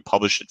off. We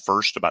published it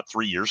first about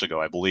 3 years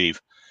ago, I believe.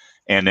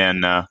 And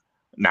then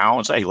now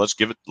it's, hey, let's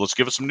give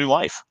it some new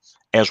life,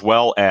 as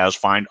well as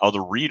find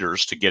other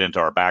readers to get into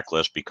our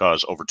backlist,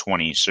 because over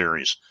 20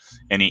 series.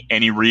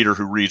 Any reader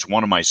who reads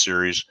one of my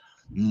series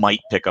might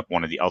pick up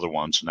one of the other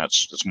ones, and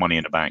that's money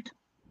in the bank.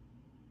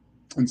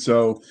 And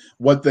so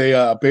what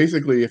they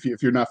basically, if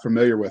you're not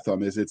familiar with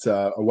them, is it's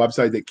a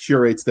website that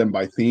curates them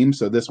by theme.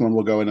 So this one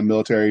will go into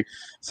military,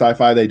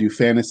 sci-fi. They do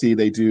fantasy.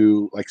 They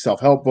do like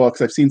self-help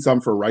books. I've seen some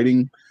for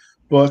writing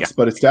books,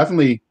 but it's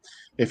definitely,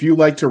 if you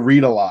like to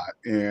read a lot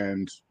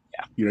and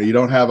you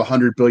don't have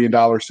 $100 billion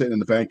sitting in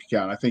the bank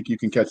account, I think you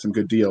can catch some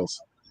good deals.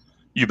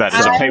 You bet.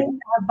 I have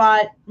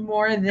bought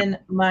more than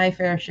my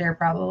fair share,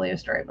 probably, of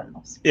story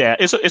bundles. Yeah,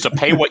 it's a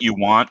pay what you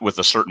want with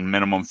a certain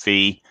minimum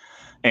fee.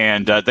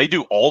 And they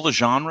do all the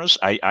genres.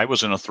 I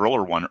was in a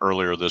thriller one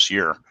earlier this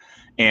year,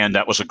 and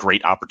that was a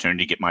great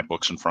opportunity to get my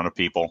books in front of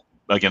people,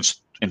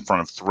 in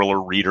front of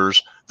thriller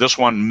readers. This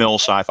one, mill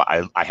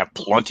sci-fi. I have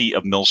plenty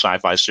of mill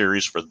sci-fi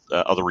series for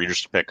other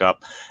readers to pick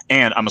up,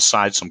 and I'm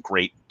aside some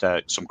great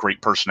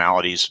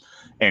personalities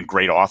and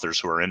great authors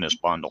who are in this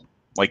bundle,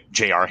 like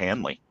J.R.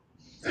 Handley.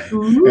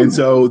 Ooh. And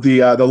so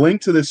the link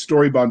to this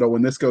story bundle,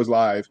 when this goes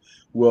live,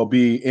 will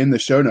be in the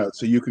show notes,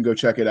 so you can go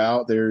check it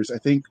out. There's, I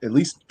think, at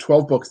least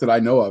 12 books that I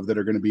know of that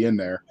are going to be in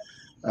there.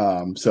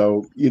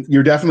 So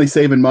you're definitely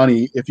saving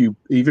money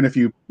even if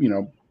you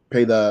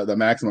pay the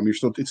maximum.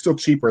 It's still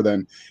cheaper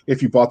than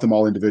if you bought them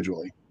all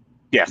individually.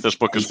 Yeah, this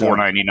book is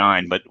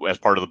 $4.99, but as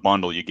part of the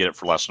bundle, you get it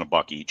for less than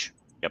 $1 each.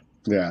 Yep.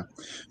 Yeah.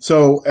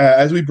 So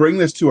as we bring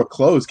this to a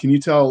close, can you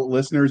tell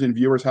listeners and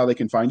viewers how they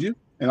can find you?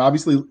 And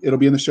obviously, it'll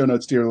be in the show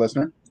notes, dear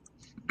listener.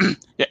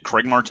 Yeah,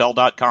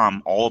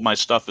 CraigMartelle.com. All of my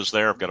stuff is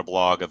there. I've got a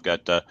blog. I've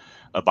got a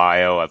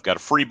bio. I've got a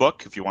free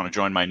book if you want to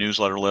join my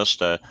newsletter list.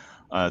 The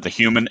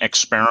Human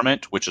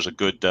Experiment, which is a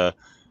good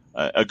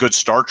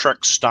Star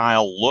Trek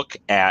style look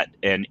at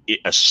a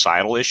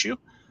societal issue.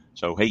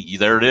 So hey,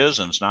 there it is,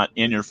 and it's not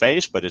in your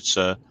face, but it's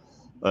a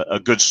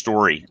good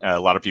story. A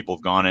lot of people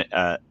have gone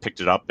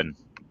picked it up, and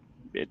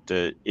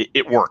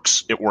it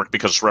works. It worked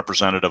because it's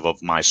representative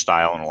of my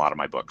style in a lot of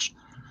my books.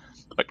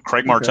 But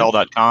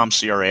CraigMartelle.com,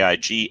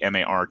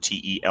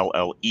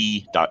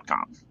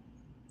 CraigMartelle.com.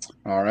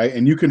 All right.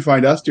 And you can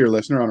find us, dear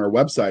listener, on our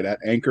website at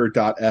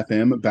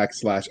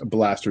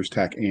anchor.fm/blasters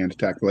tech and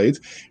tech blades.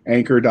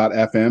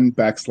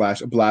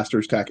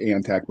 Anchor.fm/blasters tech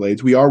and tech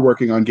blades. We are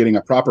working on getting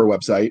a proper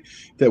website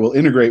that will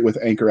integrate with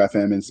Anchor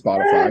FM and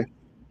Spotify.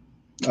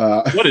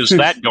 What is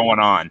that going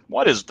on?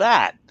 What is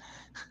that?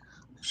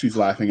 She's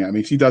laughing at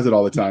me. She does it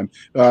all the time.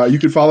 You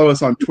can follow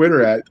us on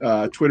Twitter at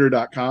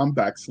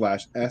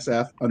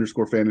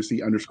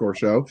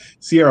twitter.com/SF_fantasy_show,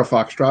 Sierra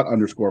Foxtrot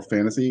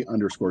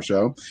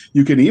 _fantasy_show.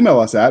 You can email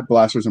us at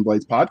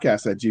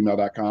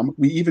blastersandbladespodcast@gmail.com.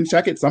 We even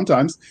check it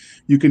sometimes.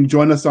 You can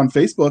join us on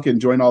Facebook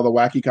and join all the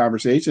wacky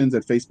conversations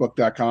at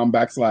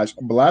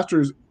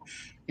facebook.com/blasters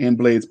and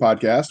Blades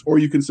podcast, or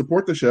you can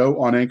support the show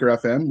on Anchor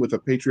FM with a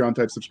Patreon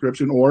type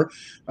subscription, or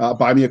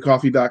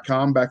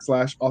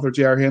buymeacoffee.com/author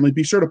J.R. Handley.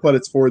 Be sure to put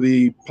it's for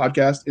the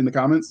podcast in the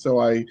comments so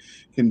I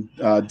can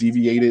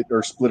deviate it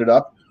or split it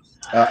up.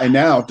 And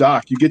now,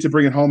 Doc, you get to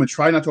bring it home and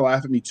try not to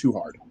laugh at me too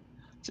hard.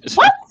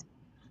 What?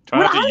 Try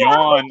not to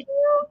yawn.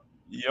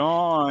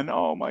 Yawn.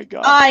 Oh my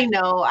God. I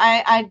know.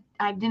 I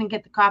didn't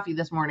get the coffee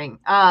this morning.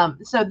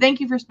 So thank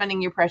you for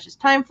spending your precious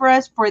time for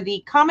us. For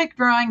the comic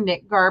drawing,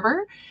 Nick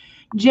Garber,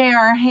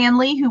 J.R.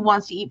 Handley, who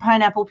wants to eat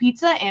pineapple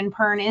pizza, and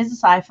Pern is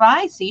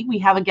sci-fi. See, we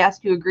have a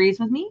guest who agrees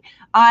with me.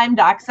 I'm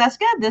Doc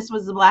Seska. This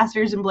was the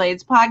Blasters and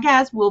Blades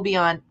podcast. We'll be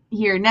on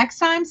here next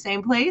time,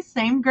 same place,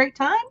 same great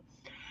time,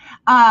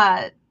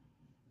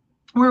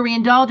 where we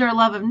indulge our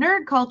love of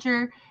nerd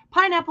culture,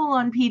 pineapple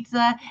on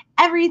pizza,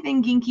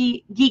 everything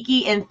geeky,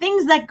 and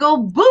things that go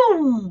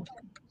boom.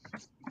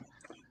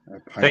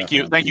 Thank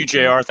you,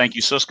 JR. Thank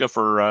you, Siska,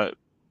 for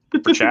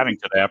chatting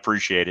today. I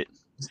appreciate it.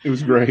 It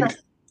was great.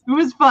 It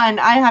was fun.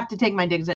 I have to take my digs